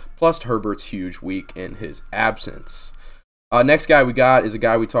rest. Plus Herbert's huge week in his absence. Next guy we got is a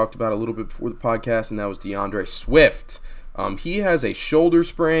guy we talked about a little bit before the podcast, and that was DeAndre Swift. He has a shoulder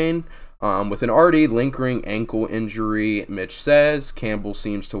sprain with an already lingering ankle injury. Mitch says Campbell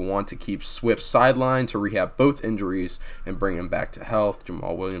seems to want to keep Swift sidelined to rehab both injuries and bring him back to health.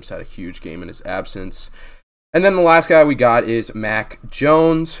 Jamal Williams had a huge game in his absence. And then the last guy we got is Mac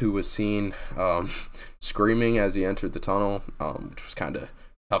Jones, who was seen screaming as he entered the tunnel, which was kind of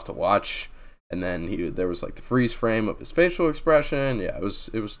tough to watch. And then there was like the freeze frame of his facial expression. Yeah, it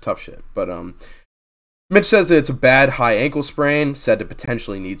was tough shit. But Mitch says that it's a bad high ankle sprain, said to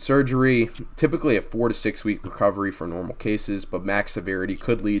potentially need surgery. Typically a 4 to 6 week recovery for normal cases, but max severity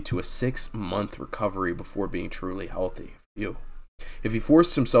could lead to a 6-month recovery before being truly healthy. Ew. If he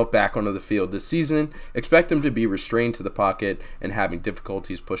forces himself back onto the field this season, expect him to be restrained to the pocket and having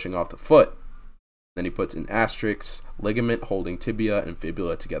difficulties pushing off the foot. Then he puts in asterisks, ligament holding tibia and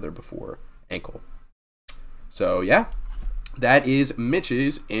fibula together before ankle. So yeah, that is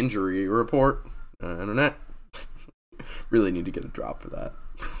Mitch's injury report. Internet. Really need to get a drop for that.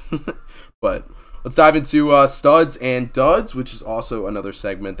 But let's dive into studs and duds, which is also another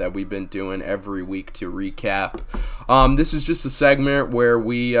segment that we've been doing every week to recap. This is just a segment where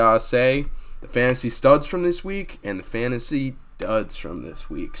we say the fantasy studs from this week and the fantasy duds from this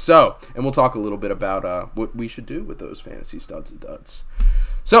week. So, and we'll talk a little bit about what we should do with those fantasy studs and duds.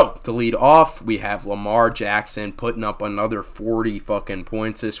 So, to lead off, we have Lamar Jackson putting up another 40 fucking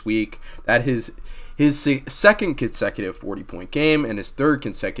points this week. That is his second consecutive 40-point game and his third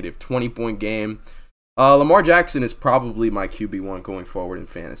consecutive 20-point game. Lamar Jackson is probably my QB1 going forward in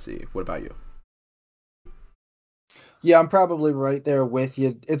fantasy. What about you? Yeah, I'm probably right there with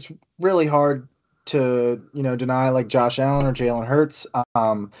you. It's really hard to, deny like Josh Allen or Jalen Hurts.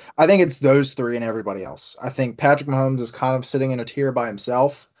 I think it's those three and everybody else. I think Patrick Mahomes is kind of sitting in a tier by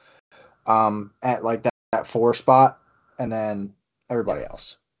himself at like that 4 spot, and then everybody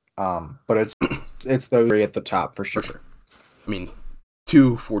else. But it's those three at the top for sure. I mean,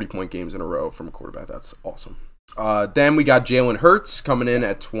 2 40-point games in a row from a quarterback. That's awesome. Then we got Jalen Hurts coming in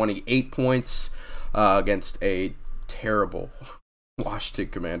at 28 points against a terrible Washington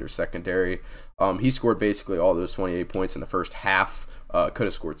Commanders secondary. He scored basically all those 28 points in the first half. Could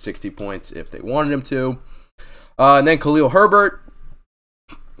have scored 60 points if they wanted him to. And then Khalil Herbert,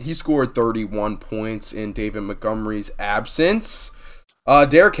 he scored 31 points in David Montgomery's absence.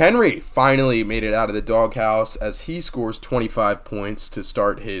 Derrick Henry finally made it out of the doghouse as he scores 25 points to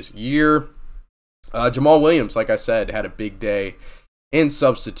start his year. Jamal Williams, like I said, had a big day in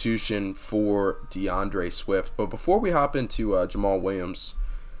substitution for DeAndre Swift. But before we hop into Jamal Williams,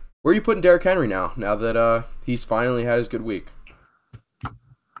 Where are you putting Derrick Henry now that he's finally had his good week?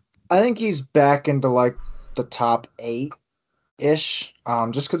 I think he's back into like the top 8-ish.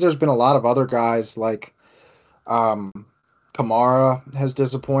 Just because there's been a lot of other guys like Kamara has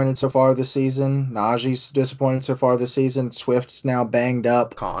disappointed so far this season. Najee's disappointed so far this season. Swift's now banged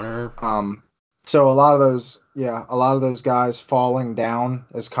up. Connor. So a lot of those guys falling down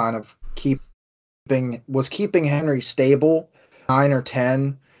is kind of keeping Henry stable, 9 or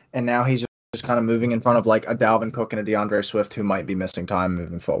 10, and now he's just kind of moving in front of like a Dalvin Cook and a DeAndre Swift who might be missing time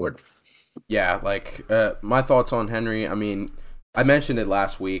moving forward. Yeah, like my thoughts on Henry. I mean, I mentioned it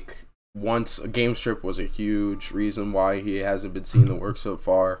last week. Once a game strip was a huge reason why he hasn't been seeing the work so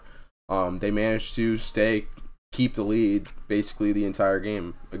far. They managed to keep the lead basically the entire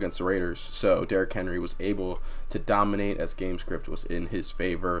game against the Raiders. So Derrick Henry was able to dominate as game script was in his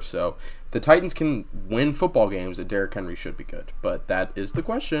favor. So the Titans can win football games, and Derrick Henry should be good. But that is the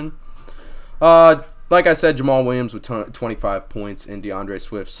question. Like I said, Jamal Williams with 25 points in DeAndre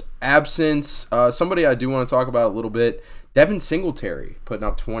Swift's absence. Somebody I do want to talk about a little bit, Devin Singletary putting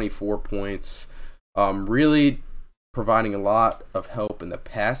up 24 points. Really providing a lot of help in the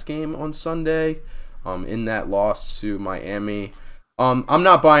pass game on Sunday in that loss to Miami. I'm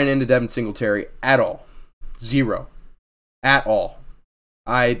not buying into Devin Singletary at all. Zero. At all.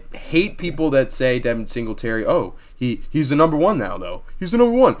 I hate people that say Devin Singletary, he's the number one now, though. He's the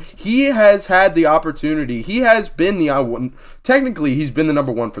number one. He has had the opportunity. He has been technically, he's been the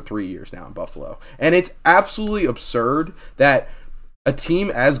number one for 3 years now in Buffalo. And it's absolutely absurd that a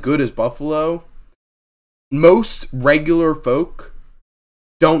team as good as Buffalo, most regular folk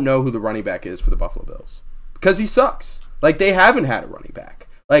don't know who the running back is for the Buffalo Bills. Because he sucks. Like, they haven't had a running back.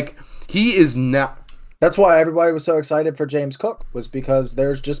 Like, he is not... That's why everybody was so excited for James Cook, was because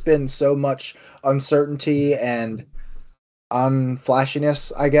there's just been so much uncertainty and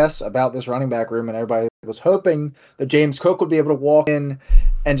unflashiness, I guess, about this running back room, and everybody was hoping that James Cook would be able to walk in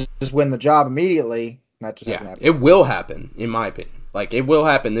and just win the job immediately. That just hasn't happened. It will happen, in my opinion. Like, it will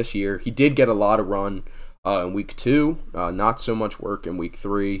happen this year. He did get a lot of run in week 2, not so much work in week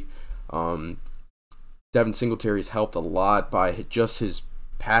 3. Devin Singletary's helped a lot by just his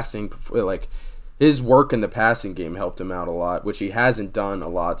passing, like, his work in the passing game helped him out a lot, which he hasn't done a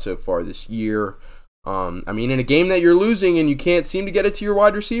lot so far this year. I mean, in a game that you're losing and you can't seem to get it to your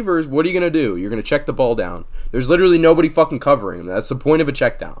wide receivers, what are you going to do? You're going to check the ball down. There's literally nobody fucking covering him. That's the point of a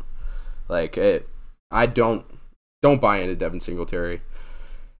check down. Like, I don't buy into Devin Singletary.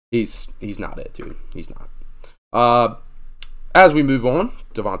 He's not it, dude. He's not. As we move on,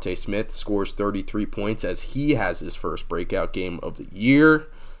 Devontae Smith scores 33 points as he has his first breakout game of the year.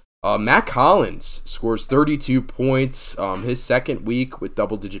 Matt Collins scores 32 points, his second week with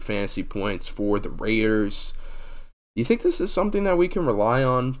double-digit fantasy points for the Raiders. Do you think this is something that we can rely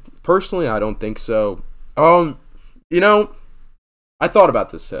on? Personally, I don't think so. I thought about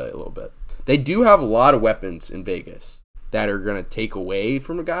this a little bit. They do have a lot of weapons in Vegas that are going to take away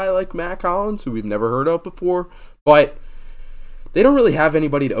from a guy like Matt Collins, who we've never heard of before, but they don't really have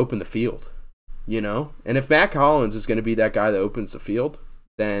anybody to open the field, And if Matt Collins is going to be that guy that opens the field,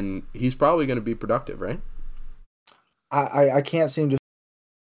 then he's probably going to be productive, right? I can't seem to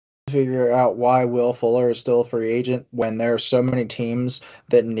figure out why Will Fuller is still a free agent when there are so many teams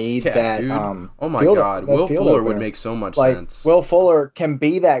that need that. Dude. Oh my God, Will Fuller would make so much sense. Will Fuller can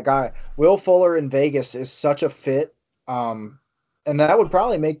be that guy. Will Fuller in Vegas is such a fit, and that would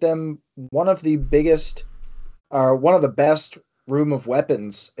probably make them one of the biggest, one of the best room of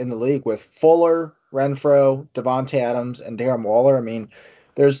weapons in the league with Fuller, Renfro, Devontae Adams, and Darren Waller. I mean,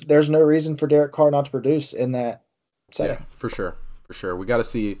 there's no reason for Derek Carr not to produce in that setting. Yeah, for sure. We got to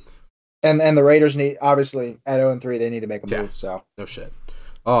see. And the Raiders need, obviously, at 0-3, they need to make a move. So no shit.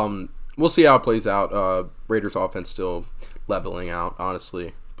 We'll see how it plays out. Raiders offense still leveling out,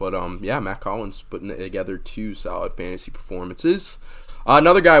 honestly. But Matt Collins putting together 2 solid fantasy performances.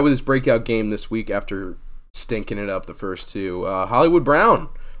 Another guy with his breakout game this week after stinking it up the first 2. Hollywood Brown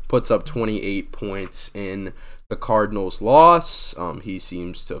puts up 28 points in the Cardinals' loss. He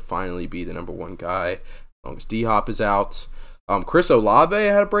seems to finally be the number 1 guy as long as D-Hop is out. Chris Olave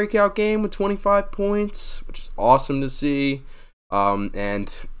had a breakout game with 25 points, which is awesome to see.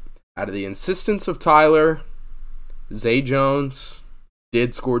 And out of the insistence of Tyler, Zay Jones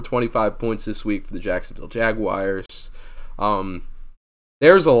did score 25 points this week for the Jacksonville Jaguars.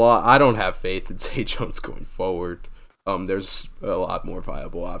 There's a lot. I don't have faith in Zay Jones going forward. There's a lot more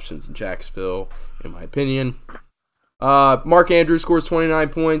viable options in Jacksonville, in my opinion. Mark Andrews scores 29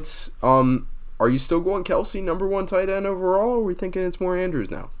 points. Are you still going Kelsey, number 1 tight end overall, or are we thinking it's more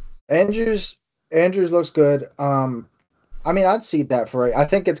Andrews now? Andrews looks good. I mean, I'd see that for. I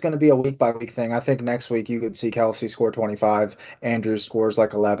think it's going to be a week by week thing. I think next week you could see Kelsey score 25, Andrews scores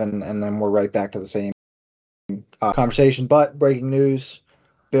like 11, and then we're right back to the same conversation. But breaking news: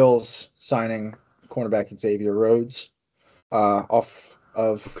 Bills signing cornerback Xavier Rhodes off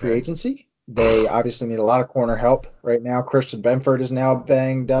of free agency. They obviously need a lot of corner help right now. Christian Benford is now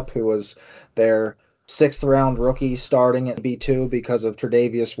banged up, who was their 6th-round rookie starting at B2 because of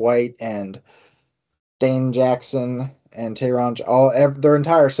Tre'Davious White and Dane Jackson and their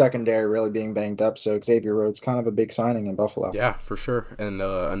entire secondary really being banged up. So Xavier Rhodes kind of a big signing in Buffalo. Yeah, for sure, and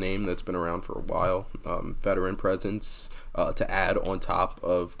a name that's been around for a while. Veteran presence to add on top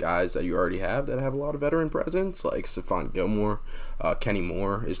of guys that you already have that have a lot of veteran presence, like Stephon Gilmore. Kenny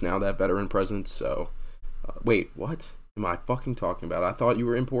Moore is now that veteran presence. So, wait, what am I fucking talking about? I thought you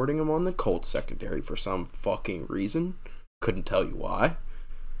were importing him on the Colts secondary for some fucking reason. Couldn't tell you why.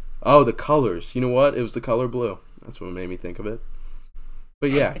 Oh, the colors. You know what? It was the color blue. That's what made me think of it. But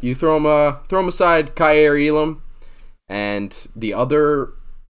yeah, you throw him aside, Kyer Elam, and the other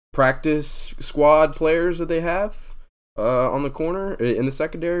practice squad players that they have on the corner in the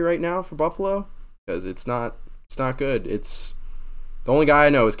secondary right now for Buffalo, because it's not good. It's the only guy I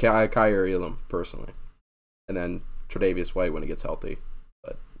know is Kyer Elam personally, and then Tre'Davious White when he gets healthy,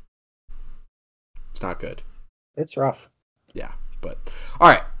 but it's not good. It's rough. Yeah, but all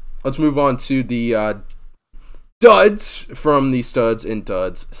right. Let's move on to the duds from the Studs and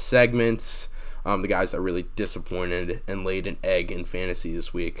Duds segments. The guys that really disappointed and laid an egg in fantasy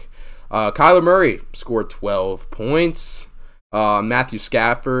this week. Kyler Murray scored 12 points. Matthew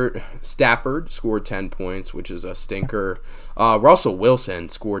Stafford scored 10 points, which is a stinker. Russell Wilson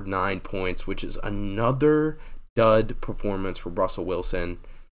scored 9 points, which is another dud performance for Russell Wilson.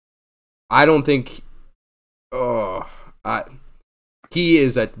 I don't think... He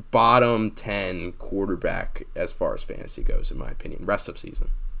is a bottom 10 quarterback as far as fantasy goes, in my opinion. Rest of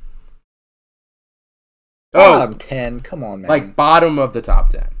season. Bottom 10? Come on, man. Like bottom of the top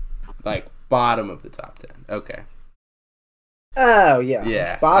 10. Like bottom of the top 10. Okay. Oh, yeah.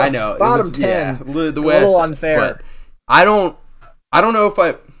 Yeah, I know. Bottom 10. Yeah, the way a little unfair. But I don't know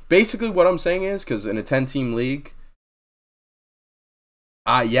if basically what I'm saying is, because in a 10-team league,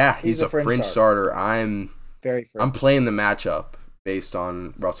 he's a fringe starter. I'm very fringe. I'm playing the matchup based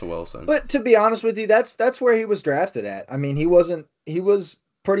on Russell Wilson. But to be honest with you, that's where he was drafted at. I mean, he was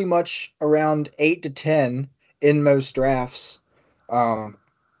pretty much around 8 to 10 in most drafts. And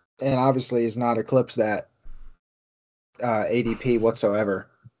obviously he's not eclipsed that ADP whatsoever.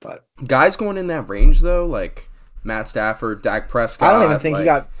 But guys going in that range though, like Matt Stafford, Dak Prescott, I don't even think he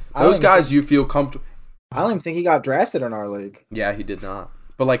got those guys you feel comfortable. I don't even think he got drafted in our league. Yeah, he did not.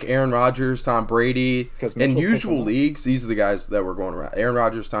 But like Aaron Rodgers, Tom Brady, in usual leagues, these are the guys that were going around. Aaron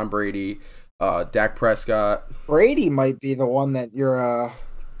Rodgers, Tom Brady, Dak Prescott. Brady might be the one that you're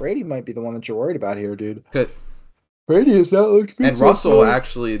worried about here, dude. Brady has not looked good. And Russell,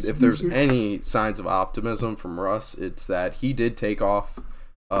 actually, if there's any signs of optimism from Russ, it's that he did take off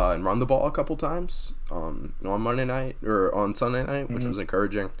and run the ball a couple times on Monday night or on Sunday night, which was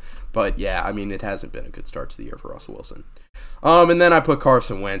encouraging. But yeah, I mean, it hasn't been a good start to the year for Russell Wilson. And then I put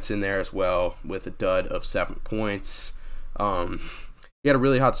Carson Wentz in there as well with a dud of 7 points. He had a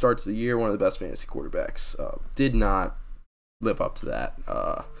really hot start to the year, one of the best fantasy quarterbacks. Did not live up to that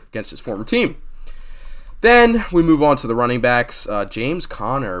against his former team. Then we move on to the running backs. James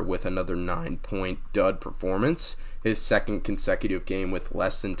Conner with another 9-point dud performance. His second consecutive game with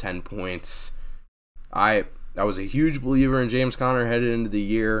less than 10 points. I was a huge believer in James Conner headed into the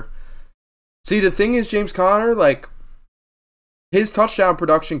year. See, the thing is, James Conner, like, his touchdown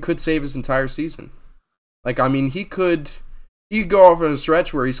production could save his entire season. Like, I mean, he could go off on a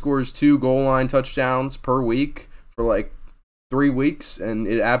stretch where he scores 2 goal line touchdowns per week for like 3 weeks, and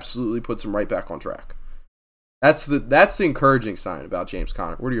it absolutely puts him right back on track. That's the encouraging sign about James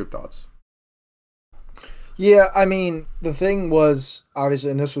Conner. What are your thoughts? Yeah, I mean, the thing was, obviously,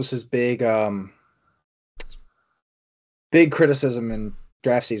 and this was his big criticism in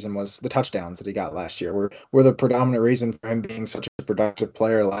draft season, was the touchdowns that he got last year were the predominant reason for him being such a productive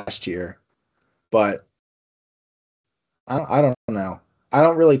player last year. But I don't know. I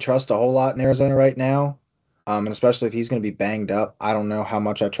don't really trust a whole lot in Arizona right now. And especially if he's going to be banged up, I don't know how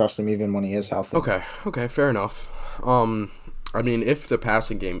much I trust him even when he is healthy. Okay, fair enough. I mean, if the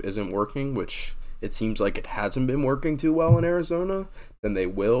passing game isn't working, which it seems like it hasn't been working too well in Arizona, then they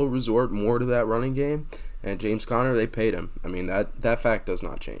will resort more to that running game. And James Conner, they paid him. I mean, that fact does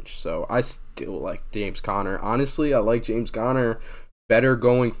not change. So I still like James Conner. Honestly, I like James Conner better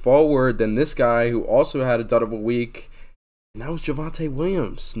going forward than this guy who also had a dud of a week And that was Javonte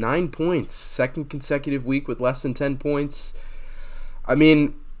Williams. 9 points. Second consecutive week with less than 10 points. I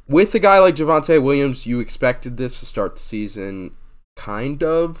mean, with a guy like Javonte Williams, you expected this to start the season kind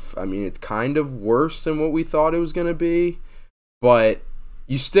of. I mean, it's kind of worse than what we thought it was going to be. But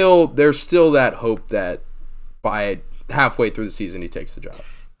there's still that hope that by halfway through the season he takes the job.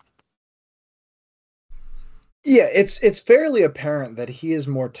 Yeah, it's fairly apparent that he is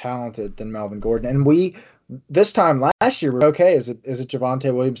more talented than Melvin Gordon. And this time last year, we're okay. Is it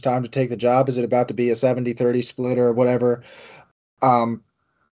Javonte Williams' time to take the job? Is it about to be a 70-30 split or whatever?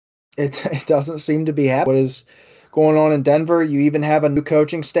 It doesn't seem to be happening. What is going on in Denver? You even have a new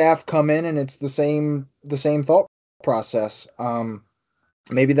coaching staff come in, and it's the same thought process.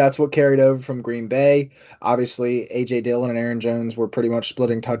 Maybe that's what carried over from Green Bay. Obviously, A.J. Dillon and Aaron Jones were pretty much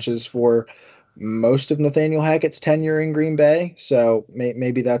splitting touches for most of Nathaniel Hackett's tenure in Green Bay. So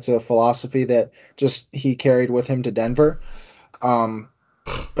maybe that's a philosophy that just he carried with him to Denver. But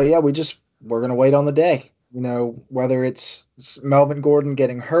yeah, we're going to wait on the day. You know, whether it's Melvin Gordon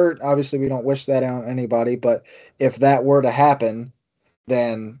getting hurt, obviously we don't wish that on anybody. But if that were to happen,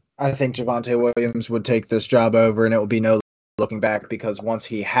 then I think Javonte Williams would take this job over, and it would be no looking back, because once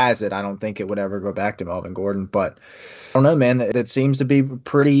he has it, I don't think it would ever go back to Melvin Gordon. But I don't know, man. It seems to be a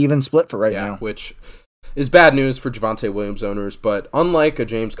pretty even split for right now. Which is bad news for Javonte Williams owners. But unlike a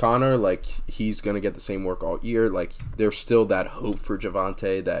James Conner, like, he's going to get the same work all year. Like, there's still that hope for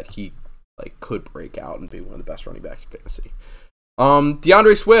Javonte that he could break out and be one of the best running backs in fantasy.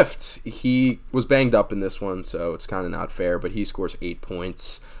 DeAndre Swift, he was banged up in this one, so it's kind of not fair, but he scores 8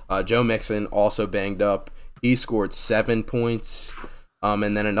 points. Joe Mixon also banged up. He scored 7 points.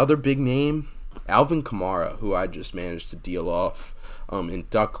 And then another big name, Alvin Kamara, who I just managed to deal off in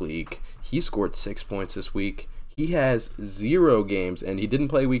Duck League. He scored 6 points this week. He has 0 games, and he didn't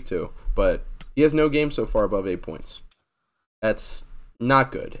play week 2, but he has no games so far above 8 points. That's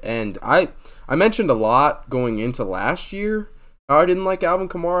not good. And I mentioned a lot going into last year how I didn't like Alvin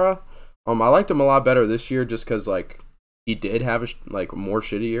Kamara. I liked him a lot better this year just because, he did have a more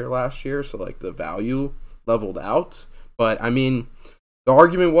shitty year last year, so, the value leveled out. But, I mean, the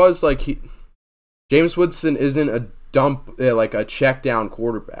argument was, James Winston isn't a a check down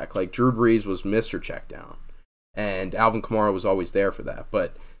quarterback. Drew Brees was Mr. Check Down, and Alvin Kamara was always there for that.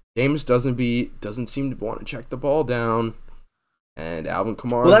 But James doesn't seem to want to check the ball down, and Alvin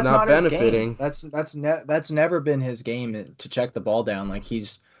Kamara is not benefiting. That's never been his game to check the ball down.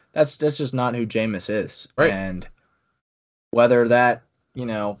 That's just not who Jameis is. Right. And whether that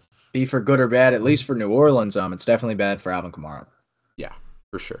be for good or bad, at least for New Orleans, it's definitely bad for Alvin Kamara. Yeah,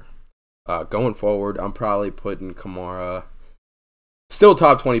 for sure. Going forward, I'm probably putting Kamara still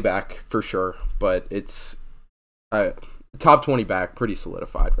top 20 back for sure, but it's top 20 back pretty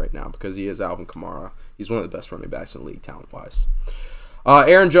solidified right now because he is Alvin Kamara. He's one of the best running backs in the league talent-wise.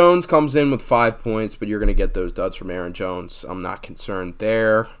 Aaron Jones comes in with 5 points, but you're going to get those duds from Aaron Jones. I'm not concerned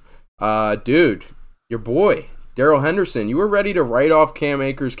there. Dude, your boy, Darrell Henderson, you were ready to write off Cam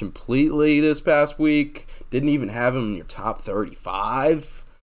Akers completely this past week. Didn't even have him in your top 35.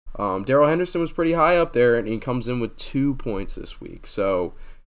 Darrell Henderson was pretty high up there, and he comes in with 2 points this week. So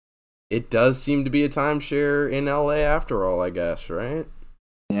it does seem to be a timeshare in LA after all, I guess, right?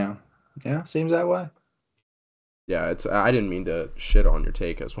 Yeah, seems that way. Yeah, I didn't mean to shit on your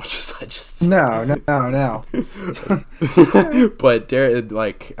take as much as I just No. But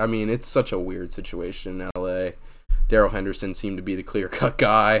it's such a weird situation in LA. Darrell Henderson seemed to be the clear-cut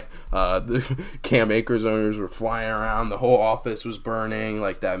guy. The Cam Akers owners were flying around. The whole office was burning,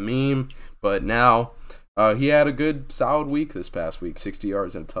 like that meme. But now he had a good, solid week this past week, 60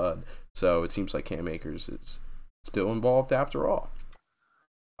 yards and a tud. So it seems like Cam Akers is still involved after all.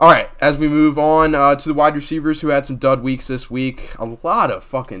 All right, as we move on to the wide receivers who had some dud weeks this week. A lot of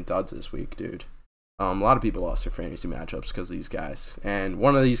fucking duds this week, dude. A lot of people lost their fantasy matchups because of these guys. And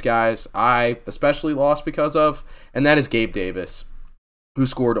one of these guys I especially lost because of, and that is Gabe Davis, who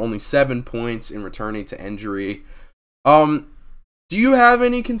scored only 7 points in returning to injury. Do you have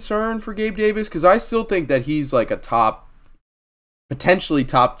any concern for Gabe Davis? Because I still think that he's a potentially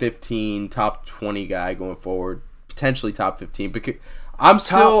top 15, top 20 guy going forward. Potentially top 15. Because I'm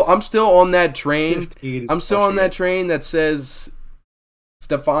still on that train. I'm still on that train that says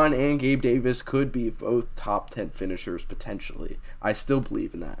Stephon and Gabe Davis could be both top 10 finishers potentially. I still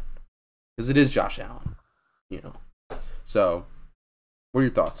believe in that because it is Josh Allen, So, what are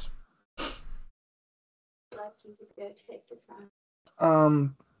your thoughts? I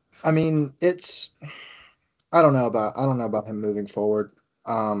mean, I don't know about him moving forward.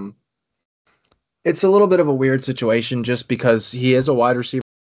 It's a little bit of a weird situation just because he is a wide receiver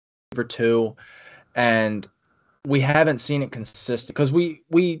too, and we haven't seen it consistent because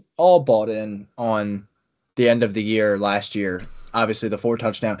we all bought in on the end of the year last year. Obviously, the 4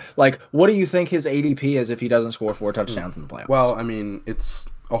 touchdown. Like, what do you think his ADP is if he doesn't score 4 touchdowns in the playoffs? Well, I mean, it's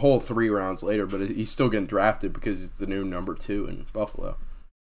a whole 3 rounds later, but he's still getting drafted because he's the new number 2 in Buffalo.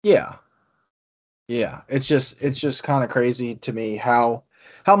 Yeah. It's just kind of crazy to me how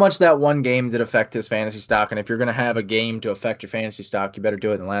much that one game did affect his fantasy stock. And if you're going to have a game to affect your fantasy stock, you better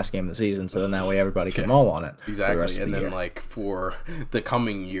do it in the last game of the season. So then that way everybody can roll on it. Exactly. And then like for the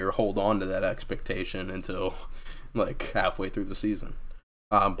coming year, hold on to that expectation until like halfway through the season.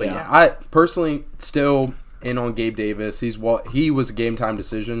 But I personally still in on Gabe Davis. He was a game time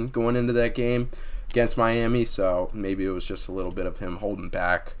decision going into that game against Miami. So maybe it was just a little bit of him holding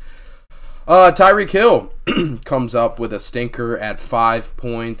back. Tyreek Hill comes up with a stinker at 5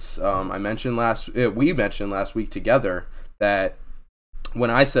 points. We mentioned last week together that when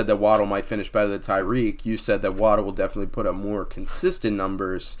I said that Waddle might finish better than Tyreek, you said that Waddle will definitely put up more consistent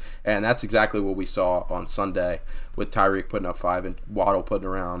numbers, and that's exactly what we saw on Sunday with Tyreek putting up 5 and Waddle putting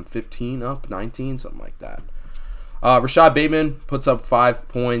around 15 up, 19, something like that. Rashad Bateman puts up 5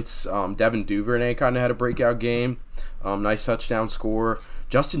 points. Devin Duvernay kind of had a breakout game. Nice touchdown score.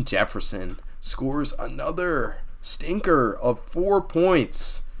 Justin Jefferson scores another stinker of 4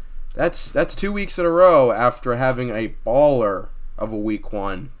 points. That's 2 weeks in a row after having a baller of a week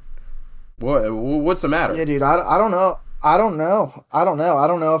 1. What's the matter? Yeah, dude, I don't know. I don't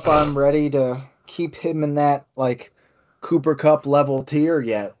know if I'm ready to keep him in that like Cooper Kupp level tier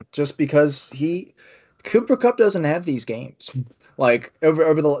yet. Just because Cooper Kupp doesn't have these games. Like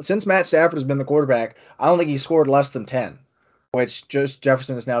since Matt Stafford has been the quarterback, I don't think he scored less than 10. Which just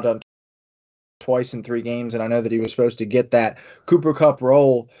Jefferson has now done twice in 3 games, and I know that he was supposed to get that Cooper Kupp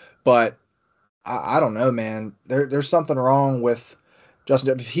role, but I don't know, man. There's something wrong with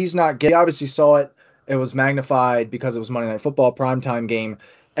Justin. If he's not getting, he obviously saw it. It was magnified because it was Monday Night Football primetime game.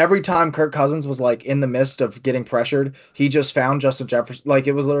 Every time Kirk Cousins was like in the midst of getting pressured, he just found Justin Jefferson. Like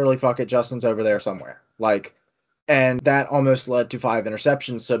it was literally fuck it, Justin's over there somewhere. Like, and that almost led to 5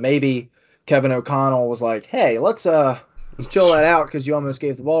 interceptions. So maybe Kevin O'Connell was like, hey, let's chill that out because you almost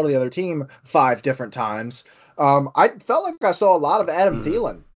gave the ball to the other team 5 different times. I felt like I saw a lot of Adam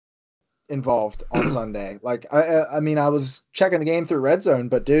Thielen involved on Sunday. Like, I mean, I was checking the game through Red Zone,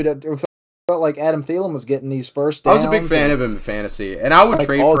 but dude, it felt like Adam Thielen was getting these first downs. I was a big fan of him in fantasy, and I would like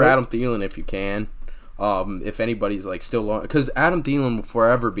trade for Adam Thielen if you can. If anybody's like still on, because Adam Thielen will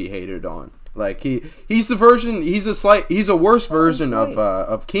forever be hated on. Like he's a worse version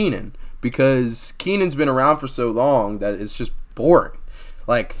of Keenan. Because Keenan's been around for so long that it's just boring.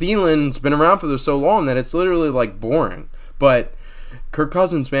 Like, Thielen's been around for so long that it's literally, like, boring. But Kirk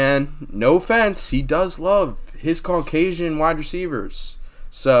Cousins, man, no offense, he does love his Caucasian wide receivers.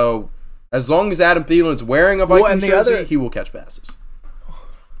 So, as long as Adam Thielen's wearing a Vikings jersey, he will catch passes.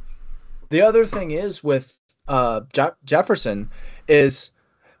 The other thing is with Jefferson is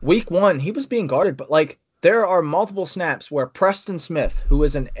week 1, he was being guarded, but, like, there are multiple snaps where Preston Smith, who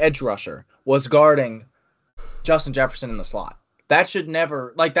is an edge rusher, was guarding Justin Jefferson in the slot. That should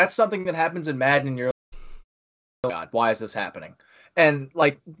never, like, that's something that happens in Madden, and you're like, oh God, why is this happening? And,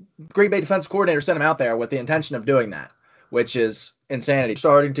 like, Green Bay defensive coordinator sent him out there with the intention of doing that, which is insanity.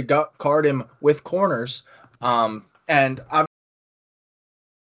 Starting to guard him with corners, and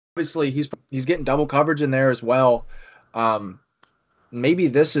obviously he's getting double coverage in there as well. Maybe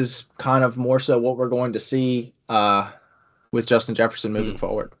this is kind of more so what we're going to see with Justin Jefferson moving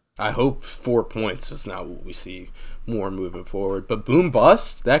forward. I hope 4 points is not what we see more moving forward. But boom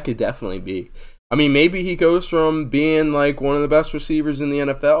bust, that could definitely be. I mean, maybe he goes from being like one of the best receivers in the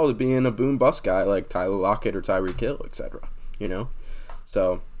NFL to being a boom bust guy like Tyler Lockett or Tyreek Hill, etc. You know?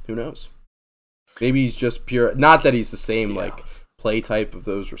 So, who knows? Maybe he's just pure. Not that he's the same like play type of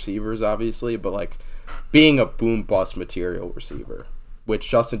those receivers, obviously, but like being a boom bust material receiver, which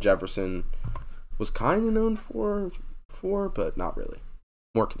Justin Jefferson was kind of known for, but not really.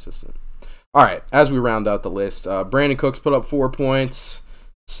 More consistent. All right, as we round out the list, Brandon Cooks put up 4 points.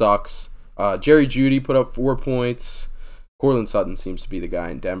 Sucks. Jerry Jeudy put up 4 points. Courtland Sutton seems to be the guy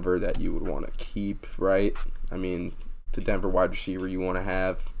in Denver that you would want to keep, right? I mean, the Denver wide receiver you want to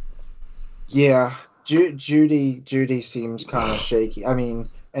have. Yeah, Jeudy seems kind of shaky. I mean,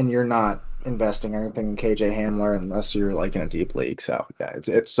 and you're not investing anything in KJ Hamler unless you're like in a deep league. So yeah,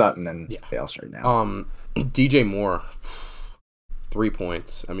 it's Sutton and else right now. DJ Moore, 3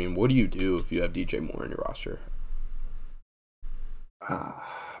 points. I mean, what do you do if you have DJ Moore in your roster?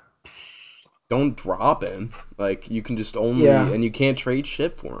 Don't drop him. Like, you can just only and you can't trade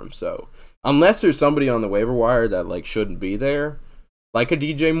shit for him. So unless there's somebody on the waiver wire that like shouldn't be there, like a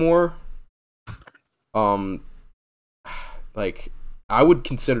DJ Moore, Like, I would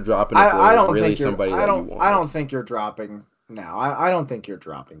consider dropping if I it don't was really think you're, somebody I that you don't want. I don't think you're dropping now. I don't think you're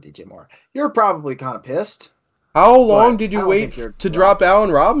dropping DJ Moore. You're probably kind of pissed. How long but did I you don't wait think you're to dropping. drop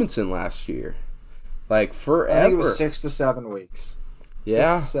Allen Robinson last year? Like, forever. I think it was 6 to 7 weeks.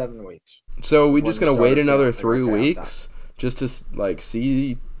 Yeah. 6 to 7 weeks. So we when just you going to wait started another feeling 3 like, okay, I'm weeks just to, like,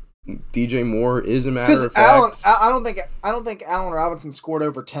 see DJ Moore is a matter Because of fact. I don't think Allen Robinson scored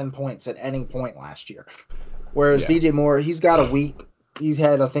over 10 points at any point last year. Whereas Yeah. DJ Moore, he's got a week. He's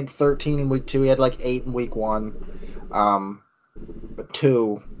had, I think, 13 in week 2. He had like 8 in week 1. But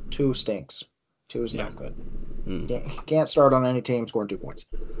two stinks. 2 is not good. Can't start on any team scoring 2 points.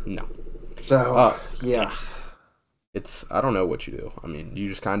 No. So, yeah. I don't know what you do. I mean, you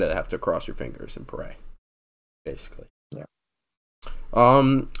just kind of have to cross your fingers and pray, basically. Yeah.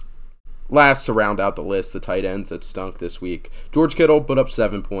 Last to round out the list, the tight ends that stunk this week. George Kittle put up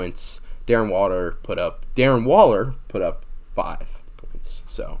 7 points. Darren Waller put up 5 points.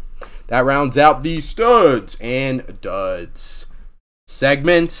 So that rounds out the studs and duds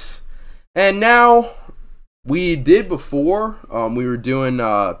segment. And now we did before. We were doing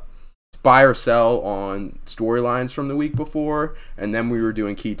buy or sell on storylines from the week before, and then we were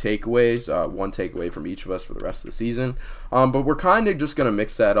doing key takeaways, one takeaway from each of us for the rest of the season. But we're kind of just going to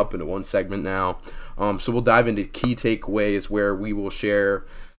mix that up into one segment now. So we'll dive into key takeaways where we will share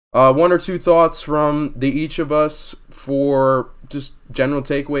 1 or 2 thoughts from each of us for just general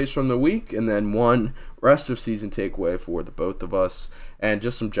takeaways from the week, and then 1 rest of season takeaway for the both of us, and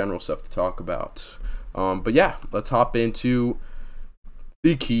just some general stuff to talk about. But yeah, let's hop into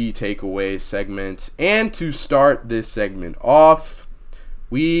the key takeaway segment. And to start this segment off,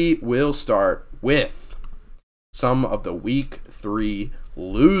 we will start with some of the week 3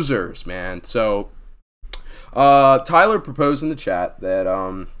 losers, man. So Tyler proposed in the chat that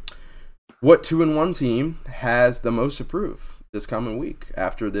what 2-1 team has the most to prove this coming week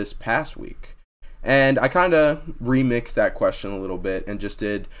after this past week. And I kind of remixed that question a little bit and just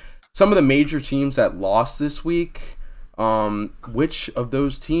did some of the major teams that lost this week. Which of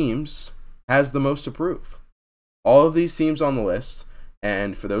those teams has the most to prove? All of these teams on the list,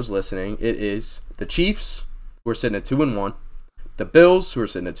 and for those listening, it is the Chiefs, who are sitting at 2-1, the Bills, who are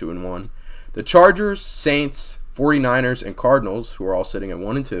sitting at 2-1, the Chargers, Saints, 49ers, and Cardinals, who are all sitting at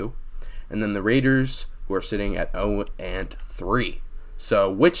 1-2, and then the Raiders, who are sitting at 0-3.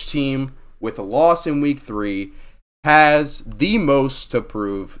 So which team with a loss in week 3 has the most to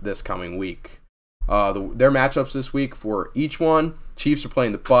prove this coming week? Their matchups this week for each one: Chiefs are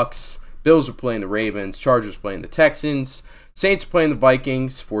playing the Bucks, Bills are playing the Ravens, Chargers playing the Texans, Saints are playing the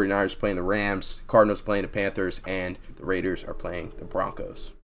Vikings, 49ers playing the Rams, Cardinals playing the Panthers, and the Raiders are playing the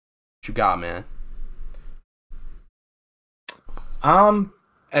Broncos. What you got, man?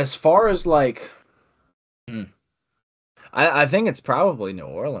 As far as like, I think it's probably New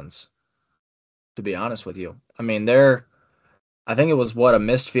Orleans, to be honest with you. I mean, I think it was a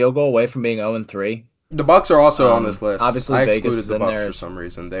missed field goal away from being 0-3. The Bucks are also on this list. Obviously, I Vegas excluded is the in Bucks there. for some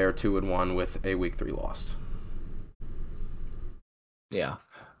reason. They are 2-1 with a week 3 loss. Yeah.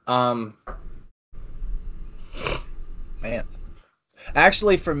 Man.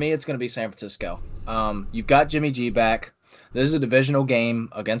 Actually, for me, it's going to be San Francisco. You've got Jimmy G back. This is a divisional game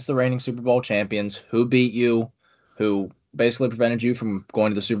against the reigning Super Bowl champions who beat you, who basically prevented you from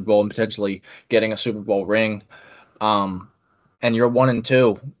going to the Super Bowl and potentially getting a Super Bowl ring. And you're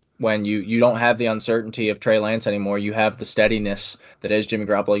 1-2 when you don't have the uncertainty of Trey Lance anymore. You have the steadiness that is Jimmy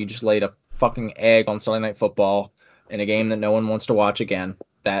Garoppolo. You just laid a fucking egg on Sunday Night Football in a game that no one wants to watch again.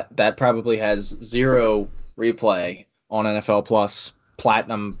 That probably has 0 replay on NFL Plus,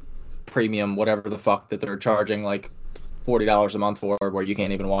 Platinum, Premium, whatever the fuck that they're charging like $40 a month for, where you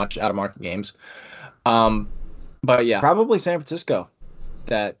can't even watch out-of-market games. But yeah, probably San Francisco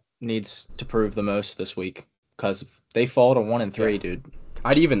that needs to prove the most this week, because if they fall to 1-3, dude.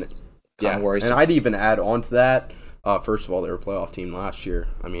 I'd even worrisome. And I'd even add on to that. First of all, they were a playoff team last year.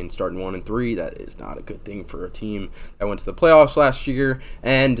 I mean, starting 1-3, that is not a good thing for a team that went to the playoffs last year.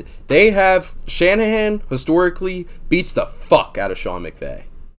 And they have Shanahan historically beats the fuck out of Sean McVay.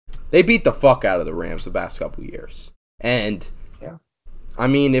 They beat the fuck out of the Rams the past couple years. And yeah, I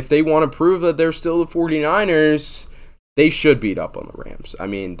mean, if they want to prove that they're still the 49ers, they should beat up on the Rams. I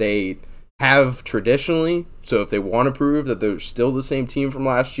mean, they have traditionally, so if they want to prove that they're still the same team from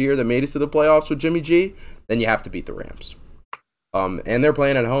last year that made it to the playoffs with Jimmy G, then you have to beat the Rams. And they're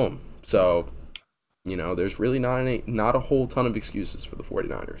playing at home. So, you know, there's really not a whole ton of excuses for the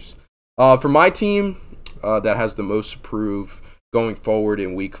 49ers. For my team that has the most to prove going forward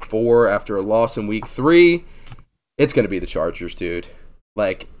in week 4 after a loss in week 3, it's going to be the Chargers, dude.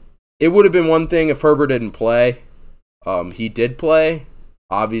 Like, it would have been one thing if Herbert didn't play, He did play.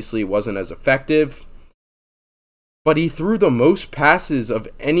 Obviously, wasn't as effective. But he threw the most passes of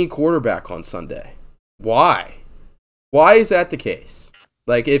any quarterback on Sunday. Why? Why is that the case?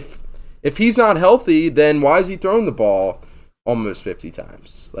 Like, if he's not healthy, then why is he throwing the ball almost 50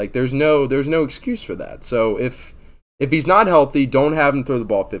 times? Like, there's no excuse for that. So if he's not healthy, don't have him throw the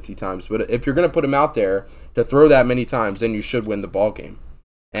ball 50 times. But if you're going to put him out there to throw that many times, then you should win the ball game.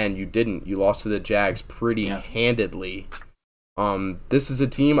 And you didn't. You lost to the Jags pretty handedly. This is a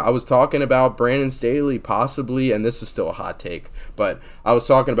team I was talking about Brandon Staley possibly, and this is still a hot take, but I was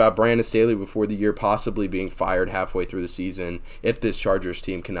talking about Brandon Staley before the year possibly being fired halfway through the season if this Chargers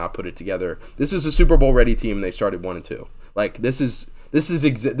team cannot put it together. This is a Super Bowl ready team, and they started 1-2. Like, this is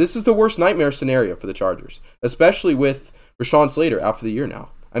the worst nightmare scenario for the Chargers, especially with Rashawn Slater out for the year now.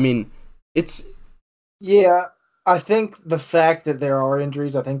 I mean, yeah. I think the fact that there are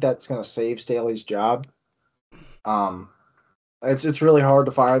injuries, I think that's going to save Staley's job. It's really hard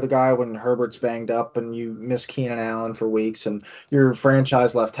to fire the guy when Herbert's banged up and you miss Keenan Allen for weeks and your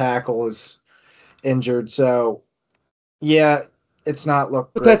franchise left tackle is injured. So, yeah, it's not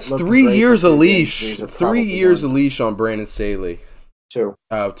looked But great. that's 3 years a leash. 3 years a leash on Brandon Staley. 2.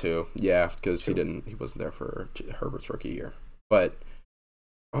 Oh, 2. Yeah, because he wasn't there for Herbert's rookie year. But,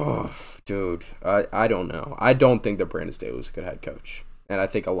 oh, dude, I don't know. I don't think that Brandon Staley was a good head coach. And I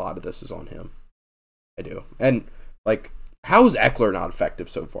think a lot of this is on him. I do. And, like, how is Eckler not effective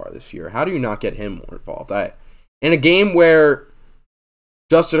so far this year? How do you not get him more involved? In a game where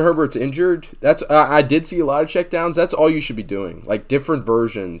Justin Herbert's injured, I did see a lot of checkdowns. That's all you should be doing. Like, different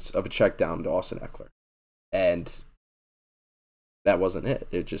versions of a checkdown to Austin Eckler. And that wasn't it.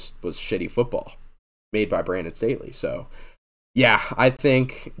 It just was shitty football made by Brandon Staley. So, yeah, I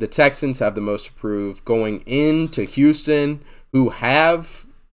think the Texans have the most to prove going into Houston,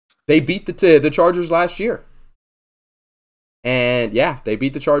 they beat the Chargers last year. And, yeah, they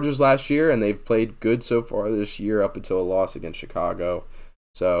beat the Chargers last year, and they've played good so far this year up until a loss against Chicago.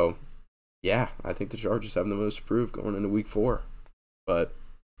 So, yeah, I think the Chargers have the most to prove going into Week 4. But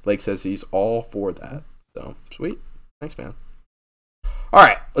Blake says he's all for that. So, sweet. Thanks, man. All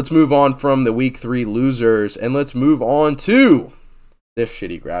right, let's move on from the Week 3 losers, and let's move on to this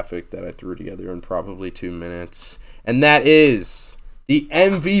shitty graphic that I threw together in probably 2 minutes. And that is the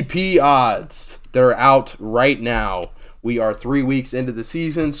MVP odds that are out right now. We are 3 weeks into the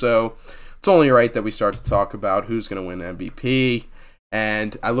season, so it's only right that we start to talk about who's going to win MVP.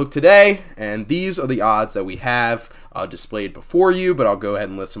 And I looked today, and these are the odds that we have displayed before you, but I'll go ahead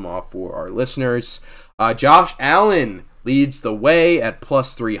and list them off for our listeners. Josh Allen leads the way at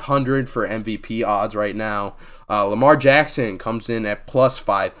plus 300 for MVP odds right now. Lamar Jackson comes in at plus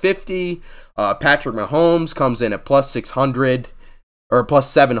 550. Patrick Mahomes comes in at plus 600, or plus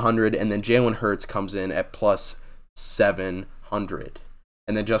 700, and then Jalen Hurts comes in at plus 700.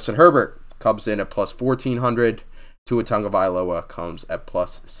 And then Justin Herbert comes in at plus 1400. Tua Tagovailoa comes at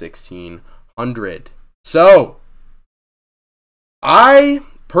plus 1600. So, I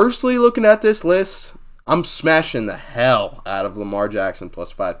personally looking at this list, I'm smashing the hell out of Lamar Jackson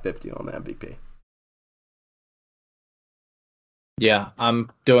plus 550 on the MVP. Yeah, I'm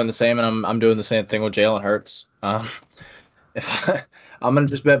doing the same, and I'm doing the same thing with Jalen Hurts. I'm gonna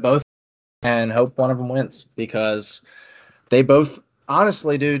just bet both and hope one of them wins, because they both,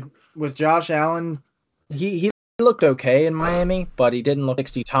 honestly, dude, with Josh Allen, he looked okay in Miami, but he didn't look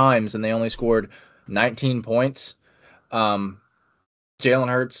 60 times, and they only scored 19 points. Jalen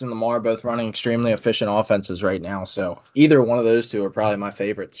Hurts and Lamar both running extremely efficient offenses right now, so either one of those two are probably my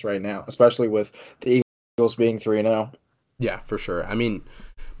favorites right now, especially with the Eagles being 3-0. Yeah, for sure. I mean,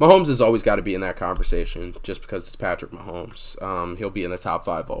 Mahomes has always got to be in that conversation just because it's Patrick Mahomes. He'll be in the top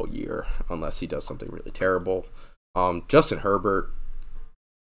 5 all year unless he does something really terrible. Justin Herbert,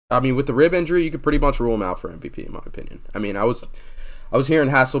 I mean, with the rib injury, you could pretty much rule him out for MVP, in my opinion. I mean, I was hearing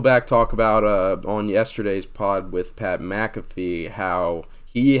Hasselbeck talk about on yesterday's pod with Pat McAfee how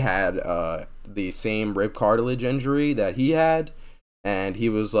he had the same rib cartilage injury that he had, and he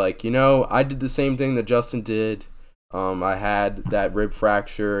was like, I did the same thing that Justin did. I had that rib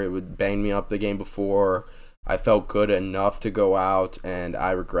fracture. It would bang me up the game before. I felt good enough to go out, and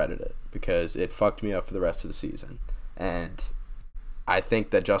I regretted it because it fucked me up for the rest of the season. And I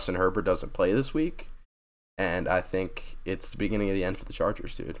think that Justin Herbert doesn't play this week, and I think it's the beginning of the end for the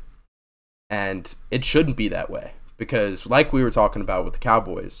Chargers, dude. And it shouldn't be that way because, like we were talking about with the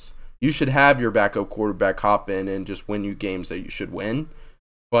Cowboys, you should have your backup quarterback hop in and just win you games that you should win.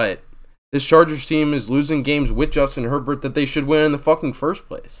 But this Chargers team is losing games with Justin Herbert that they should win in the fucking first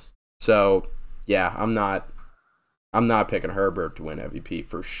place. So, yeah, I'm not picking Herbert to win MVP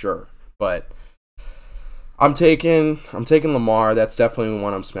for sure. But I'm taking Lamar. That's definitely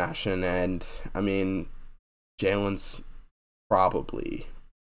one I'm smashing. And, I mean, Jalen's probably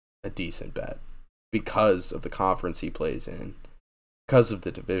a decent bet because of the conference he plays in, because of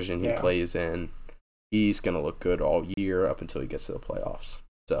the division he plays in. He's going to look good all year up until he gets to the playoffs.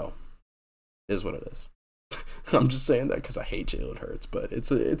 So, it is what it is. I'm just saying that because I hate Jalen Hurts, but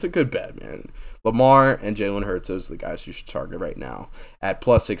it's a good bet, man. Lamar and Jalen Hurts, those are the guys you should target right now at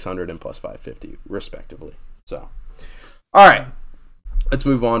plus 600 and plus 550, respectively. So, all right, let's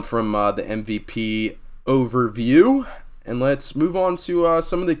move on from the MVP overview, and let's move on to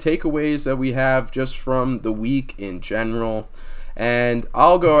some of the takeaways that we have just from the week in general. And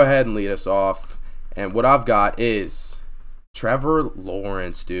I'll go ahead and lead us off. And what I've got is Trevor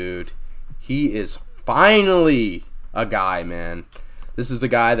Lawrence, dude. He is finally a guy, man. This is a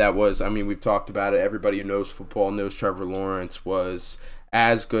guy that was, I mean, we've talked about it. Everybody who knows football knows Trevor Lawrence was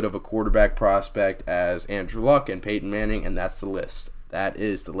as good of a quarterback prospect as Andrew Luck and Peyton Manning, and that's the list. That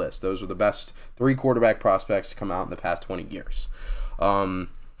is the list. Those are the best 3 quarterback prospects to come out in the past 20 years.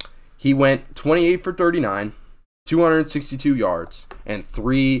 He went 28 for 39, 262 yards, and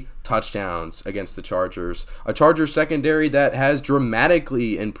 3 touchdowns against the Chargers. A Chargers secondary that has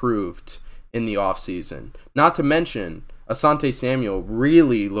dramatically improved in the offseason. Not to mention Asante Samuel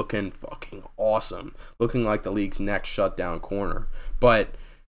really looking fucking awesome, looking like the league's next shutdown corner. But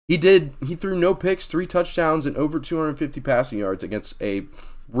he threw no picks, 3 touchdowns, and over 250 passing yards against a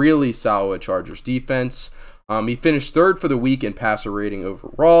really solid Chargers defense. He finished 3rd for the week in passer rating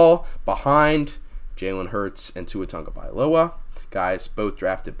overall, behind Jalen Hurts and Tua Tagovailoa, guys both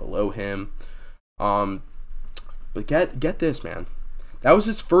drafted below him. But get this, man. That was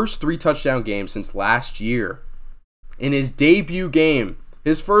his first 3 touchdown game since last year. In his debut game,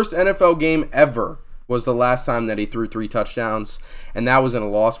 his first NFL game ever, was the last time that he threw 3 touchdowns, and that was in a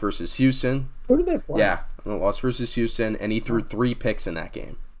loss versus Houston. Who did they play? Yeah, in a loss versus Houston, and he threw 3 picks in that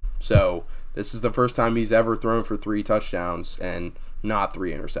game. So this is the first time he's ever thrown for 3 touchdowns and not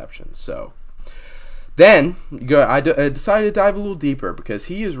 3 interceptions. So then I decided to dive a little deeper because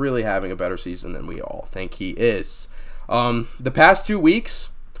he is really having a better season than we all think he is. The past 2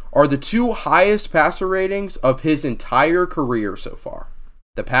 weeks are the 2 highest passer ratings of his entire career so far.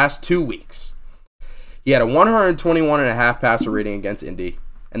 The past 2 weeks. He had a 121.5 passer rating against Indy,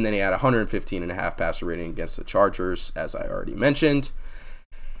 and then he had a 115.5 passer rating against the Chargers, as I already mentioned.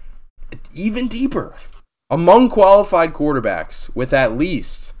 Even deeper, among qualified quarterbacks with at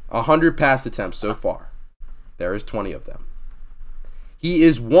least 100 pass attempts so far, there is 20 of them. He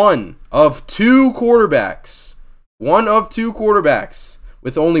is one of 2 quarterbacks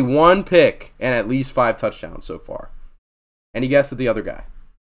with only 1 pick and at least 5 touchdowns so far. Any guess at the other guy?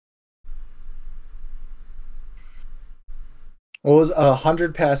 What was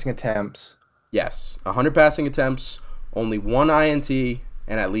 100 passing attempts? Yes, 100 passing attempts, only 1 INT,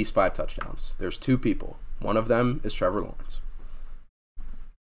 and at least 5 touchdowns. There's 2 people. One of them is Trevor Lawrence.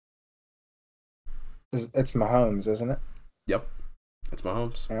 It's Mahomes, isn't it? Yep, it's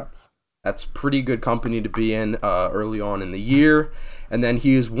Mahomes. Yeah. That's pretty good company to be in early on in the year. And then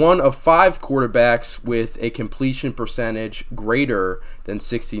he is one of 5 quarterbacks with a completion percentage greater than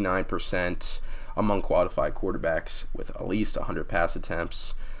 69% among qualified quarterbacks with at least 100 pass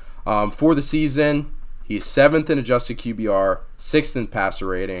attempts. For the season, he's 7th in adjusted QBR, 6th in passer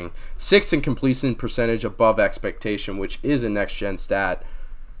rating, 6th in completion percentage above expectation, which is a next-gen stat.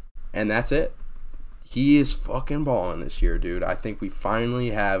 And that's it. He is fucking balling this year, dude. I think we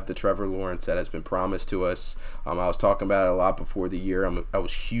finally have the Trevor Lawrence that has been promised to us. I was talking about it a lot before the year. I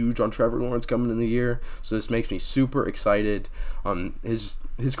was huge on Trevor Lawrence coming in the year, so this makes me super excited. His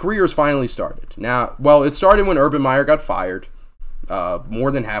career has finally started. Now, well, it started when Urban Meyer got fired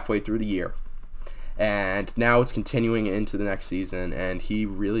more than halfway through the year. And now it's continuing into the next season, and he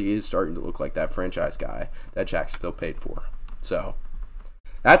really is starting to look like that franchise guy that Jacksonville paid for. So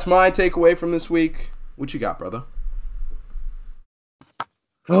that's my takeaway from this week. What you got, brother?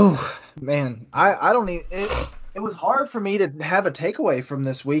 Oh, man. I don't need it. It was hard for me to have a takeaway from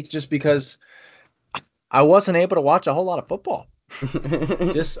this week just because I wasn't able to watch a whole lot of football.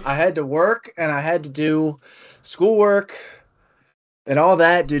 I had to work and I had to do schoolwork and all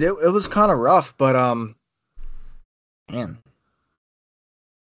that, dude. It was kind of rough, but man.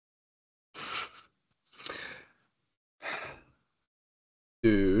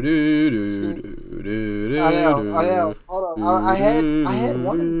 I know. Hold on. I had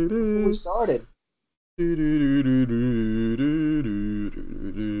one before we started.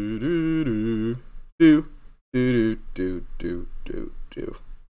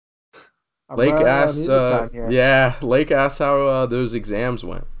 Lake asked, Lake asked how those exams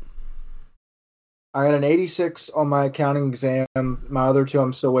went. I got an 86 on my accounting exam. My other two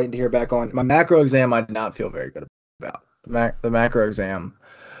I'm still waiting to hear back on. My macro exam I did not feel very good about. The macro exam,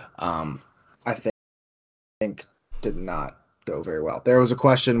 I think did not go very well. There was a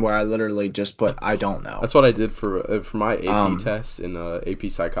question where I literally just put I don't know. That's what I did for my AP test in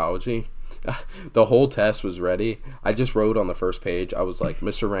AP psychology. The whole test was ready. I just wrote on the first page. I was like,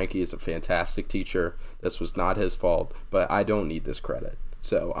 Mr. Ranke is a fantastic teacher. This was not his fault, but I don't need this credit,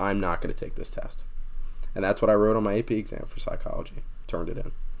 so I'm not going to take this test. And that's what I wrote on my AP exam for psychology. Turned it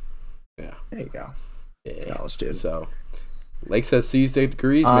in. Yeah. There you go. Yeah. College dude. So, Lake says C's get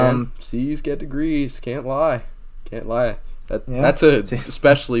degrees, man. C's get degrees. Can't lie. That's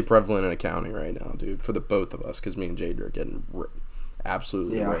especially prevalent in accounting right now, dude, for the both of us, because me and Jade are getting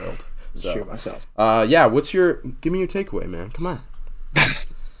absolutely railed. So, shoot myself. Give me your takeaway, man. Come on.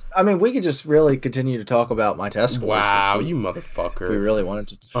 I mean, we could just really continue to talk about my test scores. Wow, you motherfucker! If we really wanted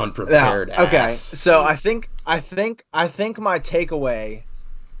to. Unprepared ass. Okay, so I think my takeaway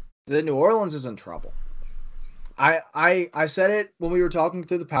is that New Orleans is in trouble. I said it when we were talking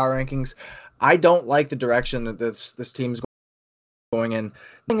through the power rankings. I don't like the direction that this team's going in.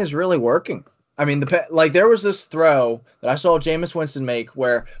 Nothing is really working. I mean, there was this throw that I saw Jameis Winston make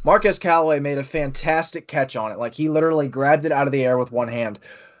where Marquez Callaway made a fantastic catch on it. Like, he literally grabbed it out of the air with one hand.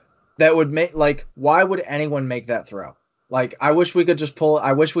 That would make, like, why would anyone make that throw? Like, I wish we could just pull it.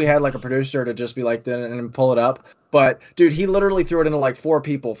 I wish we had, like, a producer to just be like, and pull it up. But, dude, he literally threw it into, like, 4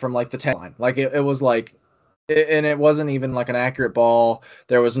 people from, like, the 10 line. Like, it was, like, and it wasn't even, like, an accurate ball.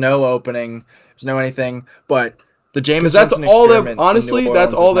 There was no opening. There's no anything. But the Jameis Winston experiment, honestly,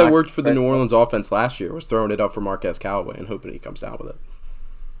 that's all that worked for the New Orleans offense last year, was throwing it up for Marquez Callaway and hoping he comes down with it.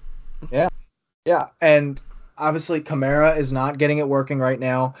 Yeah. Yeah. And obviously Kamara is not getting it working right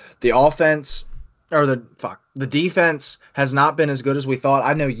now. The offense, or the defense has not been as good as we thought.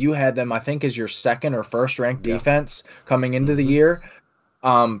 I know you had them, I think, as your second or first ranked defense coming into the year.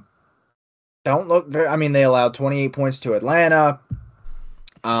 Don't look very, I mean, they allowed 28 points to Atlanta.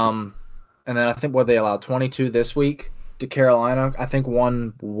 And then I think they allowed 22 this week to Carolina. I think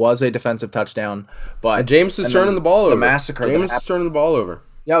one was a defensive touchdown. But James is turning the ball over. The massacre. James is turning the ball over.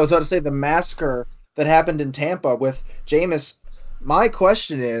 Yeah, I was about to say the massacre that happened in Tampa with Jameis. My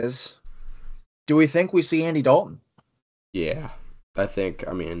question is, do we think we see Andy Dalton? Yeah, I think.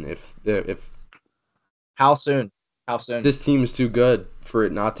 I mean, if how soon? How soon? This team is too good for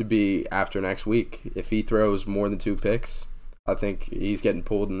it not to be after next week. If he throws more than 2 picks, I think he's getting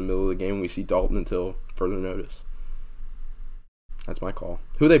pulled in the middle of the game. We see Dalton until further notice. That's my call.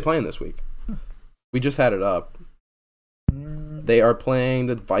 Who are they playing this week? We just had it up. They are playing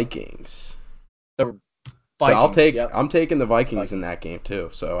the Vikings. The Vikings. So I'm taking the Vikings in that game too.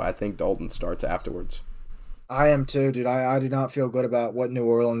 So I think Dalton starts afterwards. I am too, dude. I do not feel good about what New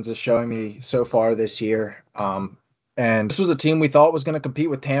Orleans is showing me so far this year. And this was a team we thought was going to compete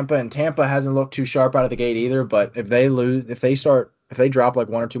with Tampa, and Tampa hasn't looked too sharp out of the gate either. But if they lose, if they drop like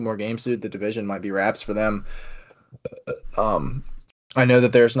 1 or 2 more games, dude, the division might be wraps for them. I know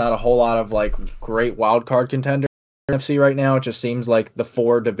that there's not a whole lot of like great wild card contenders in NFC right now. It just seems like the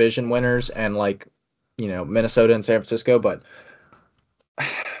 4 division winners and like, Minnesota and San Francisco. But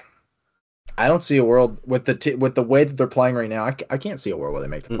I don't see a world with the way that they're playing right now. I can't see a world where they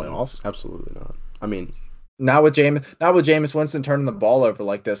make the playoffs. Absolutely not. I mean, not with Jameis Winston turning the ball over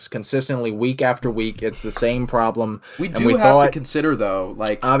like this consistently week after week. It's the same problem. We have to consider though,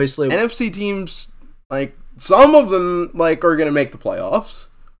 like, obviously NFC teams, like some of them like are gonna make the playoffs.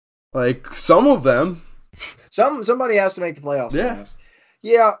 Like some of them. Somebody has to make the playoffs. Yeah.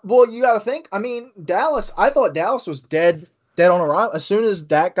 Yeah. Well, you got to think. I mean, Dallas. I thought Dallas was dead on arrival. As soon as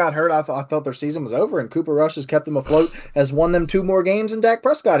Dak got hurt, I thought their season was over, and Cooper Rush has kept them afloat, has won them 2 more games than Dak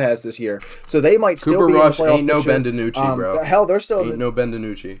Prescott has this year. So they might still be in the playoff Cooper Rush ain't no picture. Ben DiNucci, bro. Hell, they're still no Ben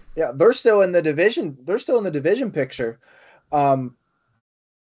DiNucci. Yeah, they're still in the division. They're still in the division picture. And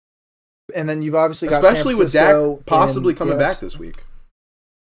then you've obviously got especially San Francisco with Dak possibly coming back this week.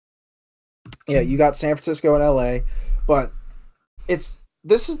 Yeah, you got San Francisco and LA, but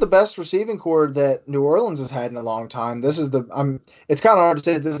this is the best receiving core that New Orleans has had in a long time. This is it's kind of hard to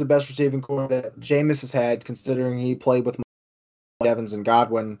say this is the best receiving core that Jameis has had, considering he played with Evans and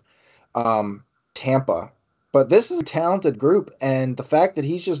Godwin, Tampa. But this is a talented group, and the fact that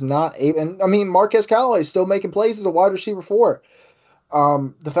he's just not able. And I mean, Marquez Callaway is still making plays as a wide receiver 4.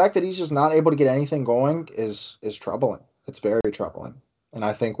 The fact that he's just not able to get anything going is troubling. It's very troubling. And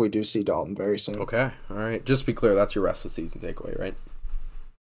I think we do see Dalton very soon. Okay. All right. Just to be clear, that's your rest of the season takeaway, right?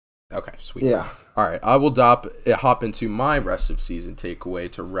 Okay, sweet. Yeah. All right. I will hop into my rest of season takeaway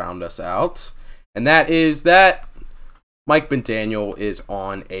to round us out. And that is that Mike McDaniel is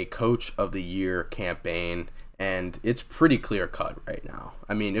on a Coach of the Year campaign, and it's pretty clear cut right now.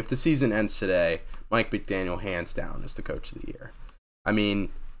 I mean, if the season ends today, Mike McDaniel hands down is the Coach of the Year. I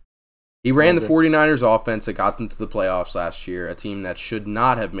mean, he ran the 49ers offense that got them to the playoffs last year, a team that should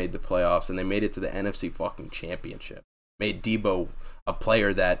not have made the playoffs, and they made it to the NFC fucking championship. Made Debo a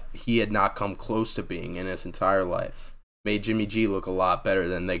player that he had not come close to being in his entire life. Made Jimmy G look a lot better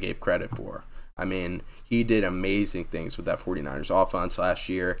than they gave credit for. I mean, he did amazing things with that 49ers offense last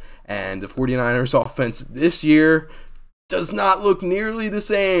year, and the 49ers offense this year does not look nearly the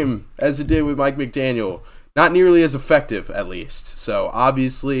same as it did with Mike McDaniel. Not nearly as effective, at least. So,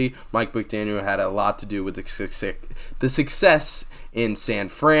 obviously, Mike McDaniel had a lot to do with the success in San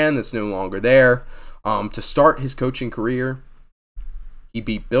Fran that's no longer there. To start his coaching career, he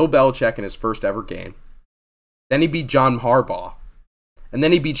beat Bill Belichick in his first ever game. Then he beat John Harbaugh. And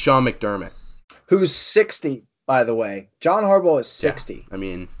then he beat Sean McDermott. Who's 60, by the way. John Harbaugh is 60. Yeah, I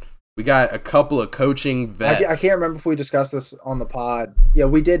mean, we got a couple of coaching vets. I can't remember if we discussed this on the pod. Yeah,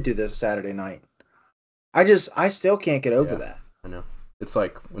 we did do this Saturday night. I still can't get over that. I know. It's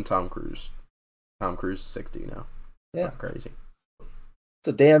like when Tom Cruise is 60 now. Yeah. Not crazy. It's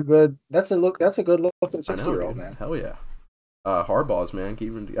a damn good. That's a good looking 60-year-old man. Hell yeah. Harbaugh's, man.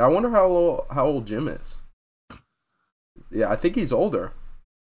 I wonder how old Jim is. Yeah, I think he's older.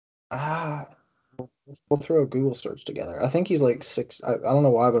 We'll throw a Google search together. I think he's like 6. I don't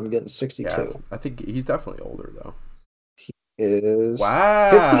know why, but I'm getting 62. Yeah, I think he's definitely older though. He is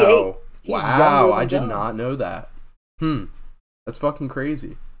 58. He's wow, I did not know that. That's fucking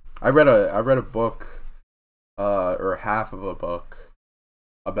crazy. I read a book, or half of a book,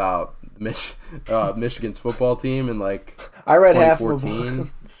 about Michigan's football team in like I read 2014, half of a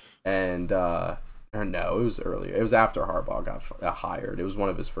book. And or no, it was earlier. It was after Harbaugh got hired. It was one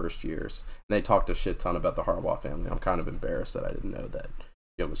of his first years, and they talked a shit ton about the Harbaugh family. I'm kind of embarrassed that I didn't know that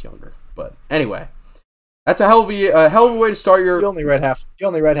Jim was younger. But anyway, that's a hell of a way to start your. You only read half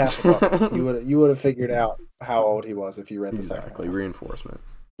the book. You would have figured out how old he was if you read the second. Exactly, reinforcement.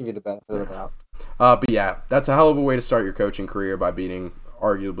 Give you the benefit of the doubt. But yeah, that's a hell of a way to start your coaching career by beating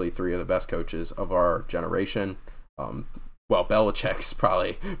arguably 3 of the best coaches of our generation. Well, Belichick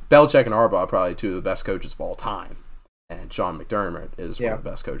and Harbaugh are probably 2 of the best coaches of all time, and Sean McDermott is one of the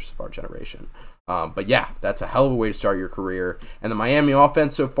best coaches of our generation. But yeah, that's a hell of a way to start your career. And the Miami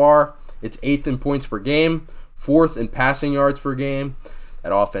offense so far, it's 8th in points per game, 4th in passing yards per game.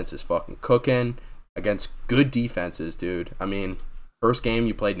 That offense is fucking cooking against good defenses, dude. I mean, first game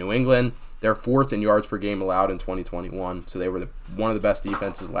you played New England, they're 4th in yards per game allowed in 2021, so they were one of the best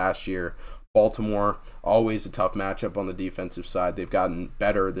defenses last year. Baltimore, always a tough matchup on the defensive side. They've gotten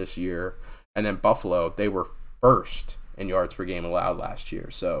better this year. And then Buffalo, they were 1st in yards per game allowed last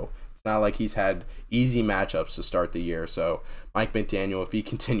year. So it's not like he's had easy matchups to start the year. So Mike McDaniel, if he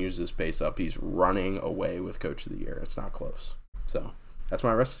continues this pace up, he's running away with Coach of the Year. It's not close. So that's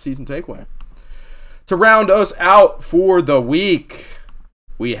my rest of season takeaway. To round us out for the week,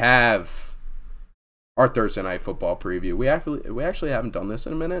 we have our Thursday night football preview. We actually haven't done this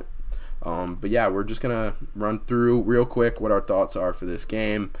in a minute. But yeah, we're just going to run through real quick what our thoughts are for this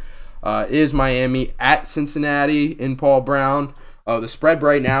game. It is Miami at Cincinnati in Paul Brown. The spread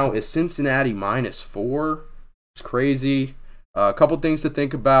right now is Cincinnati -4. It's crazy. A couple things to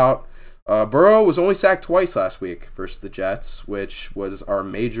think about. Burrow was only sacked twice last week versus the Jets, which was our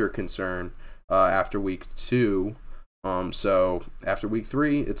major concern after week 2. So after week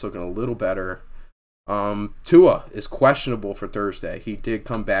 3, it's looking a little better. Tua is questionable for Thursday. He did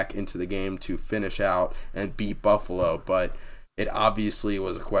come back into the game to finish out and beat Buffalo, but it obviously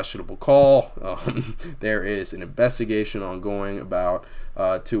was a questionable call. There is an investigation ongoing about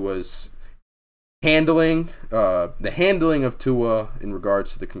Tua's handling, the handling of Tua in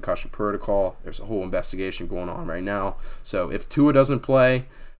regards to the concussion protocol. There's a whole investigation going on right now. So if Tua doesn't play,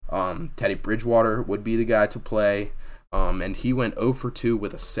 Teddy Bridgewater would be the guy to play, and he went 0 for 2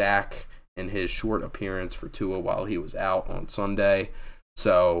 with a sack in his short appearance for Tua while he was out on Sunday.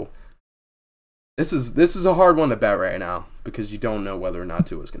 So this is a hard one to bet right now because you don't know whether or not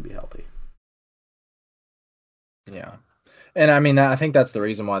Tua is going to be healthy. Yeah. And I mean, I think that's the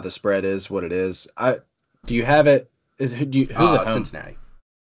reason why the spread is what it is. Do you have it? Who's at home? Cincinnati.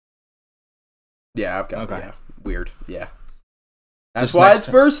 Yeah, I've got it. Yeah. Weird. Yeah. That's Just why it's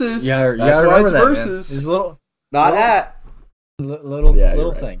versus. Yeah, that's why it's versus. There's little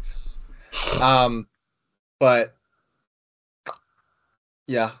things. But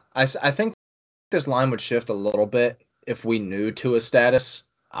yeah, I think this line would shift a little bit if we knew Tua's status.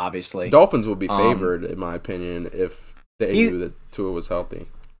 Obviously, Dolphins would be favored, in my opinion, if they knew that Tua was healthy.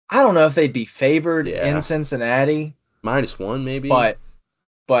 I don't know if they'd be favored in Cincinnati, -1 maybe.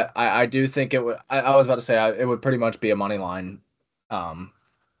 But I do think it would. I was about to say it would pretty much be a money line,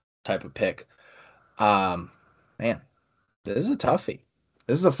 type of pick. Man, this is a toughie.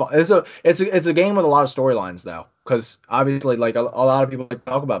 This is it's a game with a lot of storylines though, because obviously like a lot of people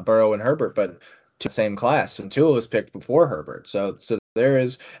talk about Burrow and Herbert, but to the same class, and Tua was picked before Herbert, so there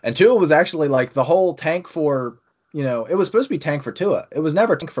is, and Tua was actually like the whole tank for, it was supposed to be tank for Tua. It was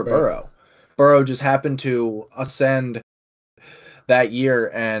never tank for Burrow. Burrow just happened to ascend that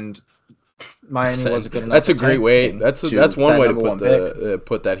year, and Miami wasn't good enough. That's a great way. That's one way to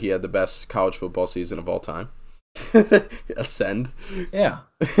put that he had the best college football season of all time. Ascend. Yeah,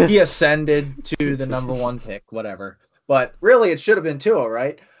 he ascended to the number 1 pick, whatever. But really, it should have been Tua,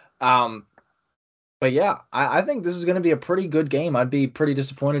 right? But yeah, I think this is going to be a pretty good game. I'd be pretty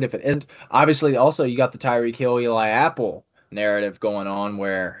disappointed if it isn't. Obviously, also you got the Tyreek Hill, Eli Apple narrative going on,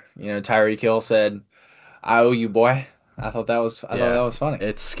 where Tyreek Hill said, "I owe you, boy." I thought that was funny.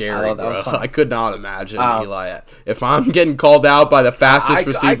 It's scary, bro. I could not imagine Eli. If I'm getting called out by the fastest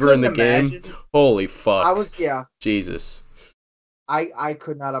receiver in the game, holy fuck. Jesus. I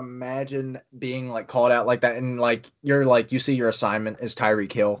could not imagine being like called out like that, and like you see your assignment is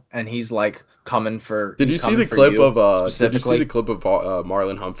Tyreek Hill, and he's like coming for. Did you see the clip of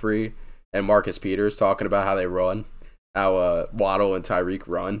Marlon Humphrey and Marcus Peters talking about how they run, how Waddle and Tyreek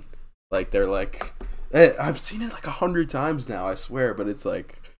run? Like they're like. I've seen it like 100 times now, I swear, but it's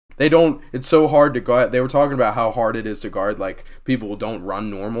like they don't. It's so hard to guard. They were talking about how hard it is to guard like people who don't run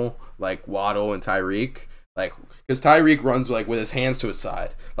normal, like Waddle and Tyreek, like because Tyreek runs like with his hands to his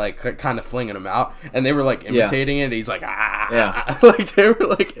side, like kind of flinging them out, and they were like imitating it. And he's like like they were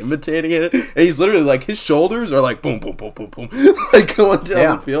like imitating it, and he's literally like his shoulders are like boom, boom, boom, boom, boom, like going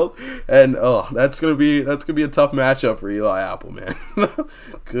down the field, and that's gonna be a tough matchup for Eli Apple, man.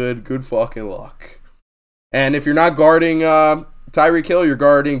 Good fucking luck. And if you're not guarding Tyreek Hill, you're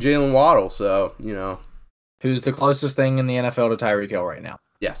guarding Jalen Waddle. So, who's the closest thing in the NFL to Tyreek Hill right now?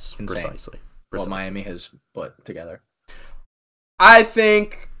 Yes, precisely. What Miami has put together. I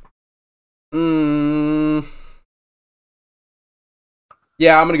think, yeah,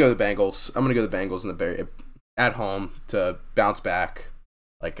 I'm gonna go the Bengals. I'm gonna go the Bengals at home to bounce back,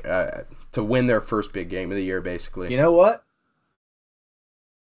 like to win their first big game of the year, basically. You know what?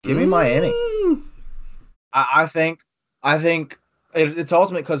 Give me Miami. I think it's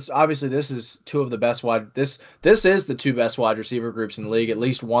ultimate because obviously this is two of the best wide. This is the 2 best wide receiver groups in the league, at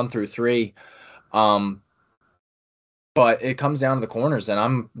least 1 through 3. But it comes down to the corners, and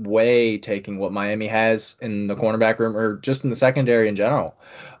I'm way taking what Miami has in the cornerback room, or just in the secondary in general,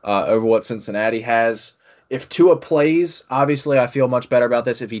 over what Cincinnati has. If Tua plays, obviously I feel much better about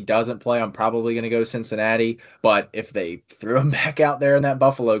this. If he doesn't play, I'm probably going to go Cincinnati. But if they threw him back out there in that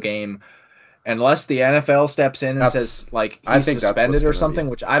Buffalo game, unless the NFL steps in and says like he's suspended or something,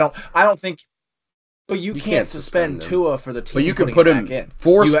 which I don't think. But you can't suspend Tua for the team. But you could put him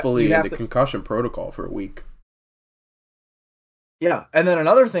forcefully in the concussion protocol for a week. Yeah, and then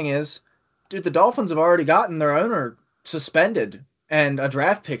another thing is, dude, the Dolphins have already gotten their owner suspended and a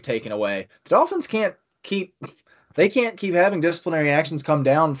draft pick taken away. The Dolphins can't keep having disciplinary actions come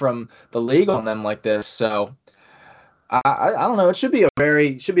down from the league on them like this. So I don't know. It should be a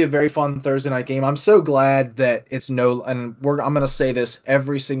very fun Thursday night game. I'm so glad that it's I'm going to say this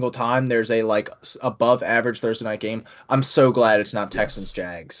every single time there's a like above average Thursday night game. I'm so glad it's not Texans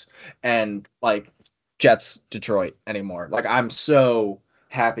Jags and like Jets Detroit anymore. Like I'm so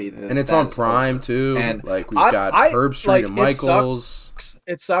happy that and it's on Prime too. And like we've got Herb Street and Michaels.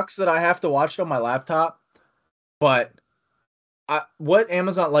 It sucks that I have to watch it on my laptop, but what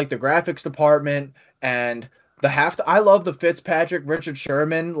Amazon, like the graphics department and I love the Fitzpatrick, Richard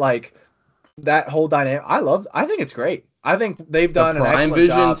Sherman, like that whole dynamic. I think it's great. I think they've done an excellent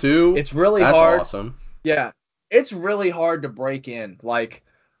job. Too. It's really That's hard. Awesome. Yeah, it's really hard to break in. Like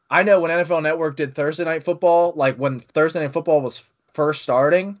I know when NFL Network did Thursday Night Football, like when Thursday Night Football was first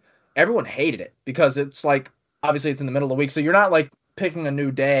starting, everyone hated it because it's like obviously it's in the middle of the week, so you're not like picking a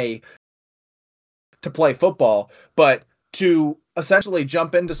new day to play football, but to essentially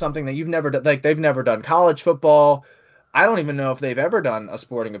jump into something that you've never done, like they've never done college football. I don't even know if they've ever done a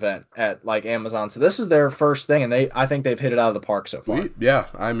sporting event at like Amazon. So this is their first thing, and I think they've hit it out of the park so far. Yeah,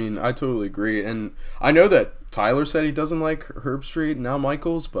 I mean, I totally agree. And I know that Tyler said he doesn't like Herb Street and Al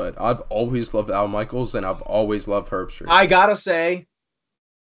Michaels, but I've always loved Al Michaels, and I've always loved Herb Street. I gotta say,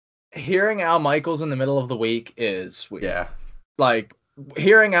 hearing Al Michaels in the middle of the week is weird. Yeah. Like,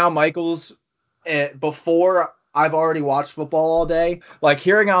 hearing Al Michaels before I've already watched football all day, like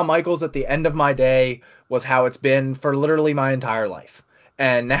hearing Al Michaels at the end of my day was how it's been for literally my entire life.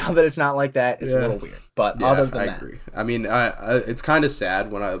 And now that it's not like that, it's a little weird. But other than that, I agree. I mean, it's kind of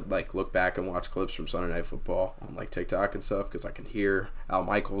sad when I like look back and watch clips from Sunday Night Football on like TikTok and stuff because I can hear Al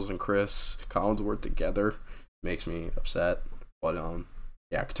Michaels and Chris Collinsworth together. It makes me upset. But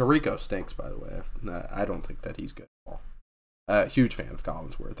yeah, Tirico stinks. By the way, I don't think that he's good at all. Huge fan of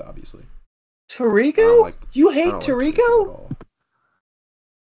Collinsworth, obviously. Tirico? You hate Tirico? Like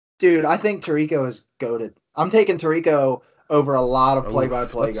Dude, I think Tirico is goated. I'm taking Tirico over a lot of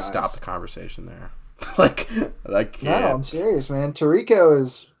play-by-play guys. Stop the conversation there. like I can't. No, I'm serious, man. Tirico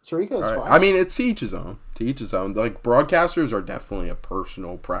is fine. I mean, it's to each his own. To each his own. Like, broadcasters are definitely a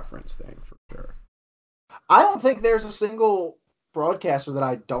personal preference thing, for sure. I don't think there's a single broadcaster that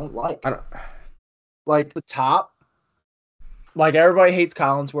I don't like. Like, the top. Like, everybody hates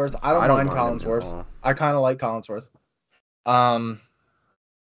Collinsworth. I don't mind Collinsworth. I kind of like Collinsworth.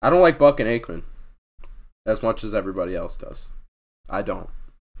 I don't like Buck and Aikman as much as everybody else does. I don't.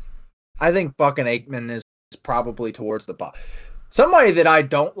 I think Buck and Aikman is probably towards the bottom. Somebody that I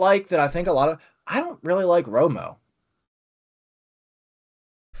don't like, that I think I don't really like Romo.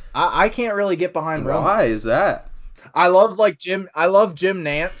 I can't really get behind Romo. Why is that? I love Jim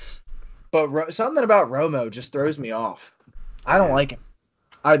Nance, but something about Romo just throws me off. I don't like him.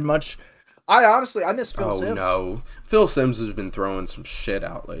 I miss Phil Simms. Oh no, Phil Simms has been throwing some shit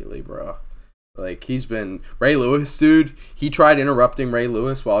out lately, bro. Like, he's been Ray Lewis, dude. He tried interrupting Ray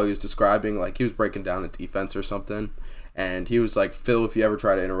Lewis while he was describing, like, he was breaking down a defense or something, and he was like, "Phil, if you ever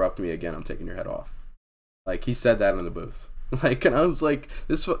try to interrupt me again, I'm taking your head off." Like, he said that in the booth. Like, and I was like,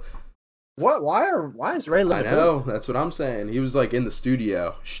 "This what? Why is Ray Lewis?" I know, that's what I'm saying. He was like in the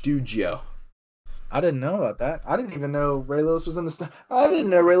studio. I didn't know about that. I didn't even know Ray Lewis was in the studio. I didn't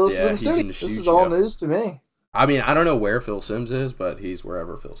know Ray Lewis was in the studio. This is all news to me. I mean, I don't know where Phil Simms is, but he's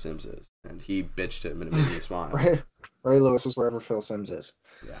wherever Phil Simms is. And he bitched him and it made me smile. Ray Lewis is wherever Phil Simms is.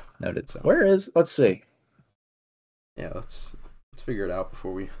 Yeah. Noted. So. Let's see. Yeah, let's figure it out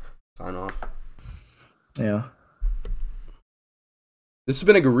before we sign off. Yeah. This has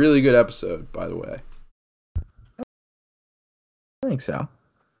been a really good episode, by the way. I think so.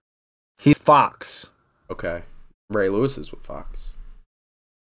 He's Fox. Okay. Ray Lewis is with Fox.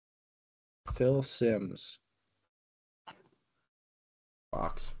 Phil Simms.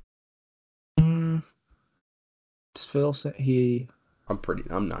 Fox. Just Phil Simms. I'm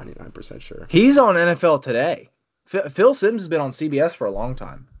 99% sure. He's on NFL Today. Phil Simms has been on CBS for a long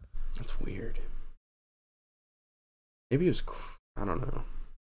time. That's weird. Maybe it was... I don't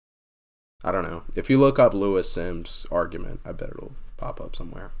know. If you look up Lewis Simms argument, I bet it'll pop up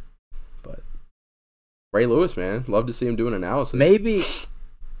somewhere. But Ray Lewis, man, love to see him do an analysis. Maybe.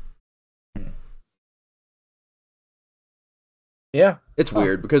 Yeah. It's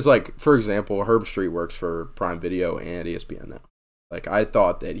weird because, like, for example, Herb Street works for Prime Video and ESPN now. Like, I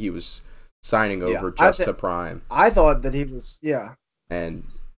thought that he was signing over just to Prime. I thought that he was, And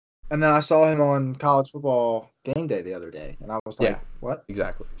then I saw him on College Football Game Day the other day, and I was like, what?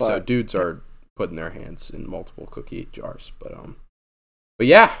 Exactly. So dudes are putting their hands in multiple cookie jars. But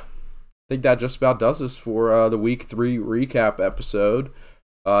yeah, I think that just about does us for the Week 3 recap episode.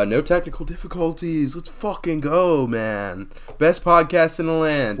 No technical difficulties. Let's fucking go, man. Best podcast in the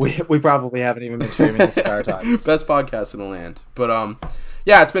land. We probably haven't even been streaming this entire time. Best podcast in the land. But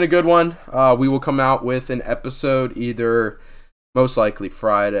yeah, it's been a good one. We will come out with an episode either most likely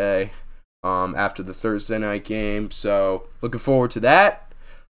Friday after the Thursday night game. So looking forward to that.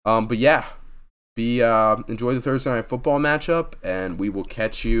 But yeah, enjoy the Thursday night football matchup, and we will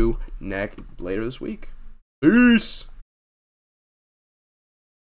catch you later this week. Peace.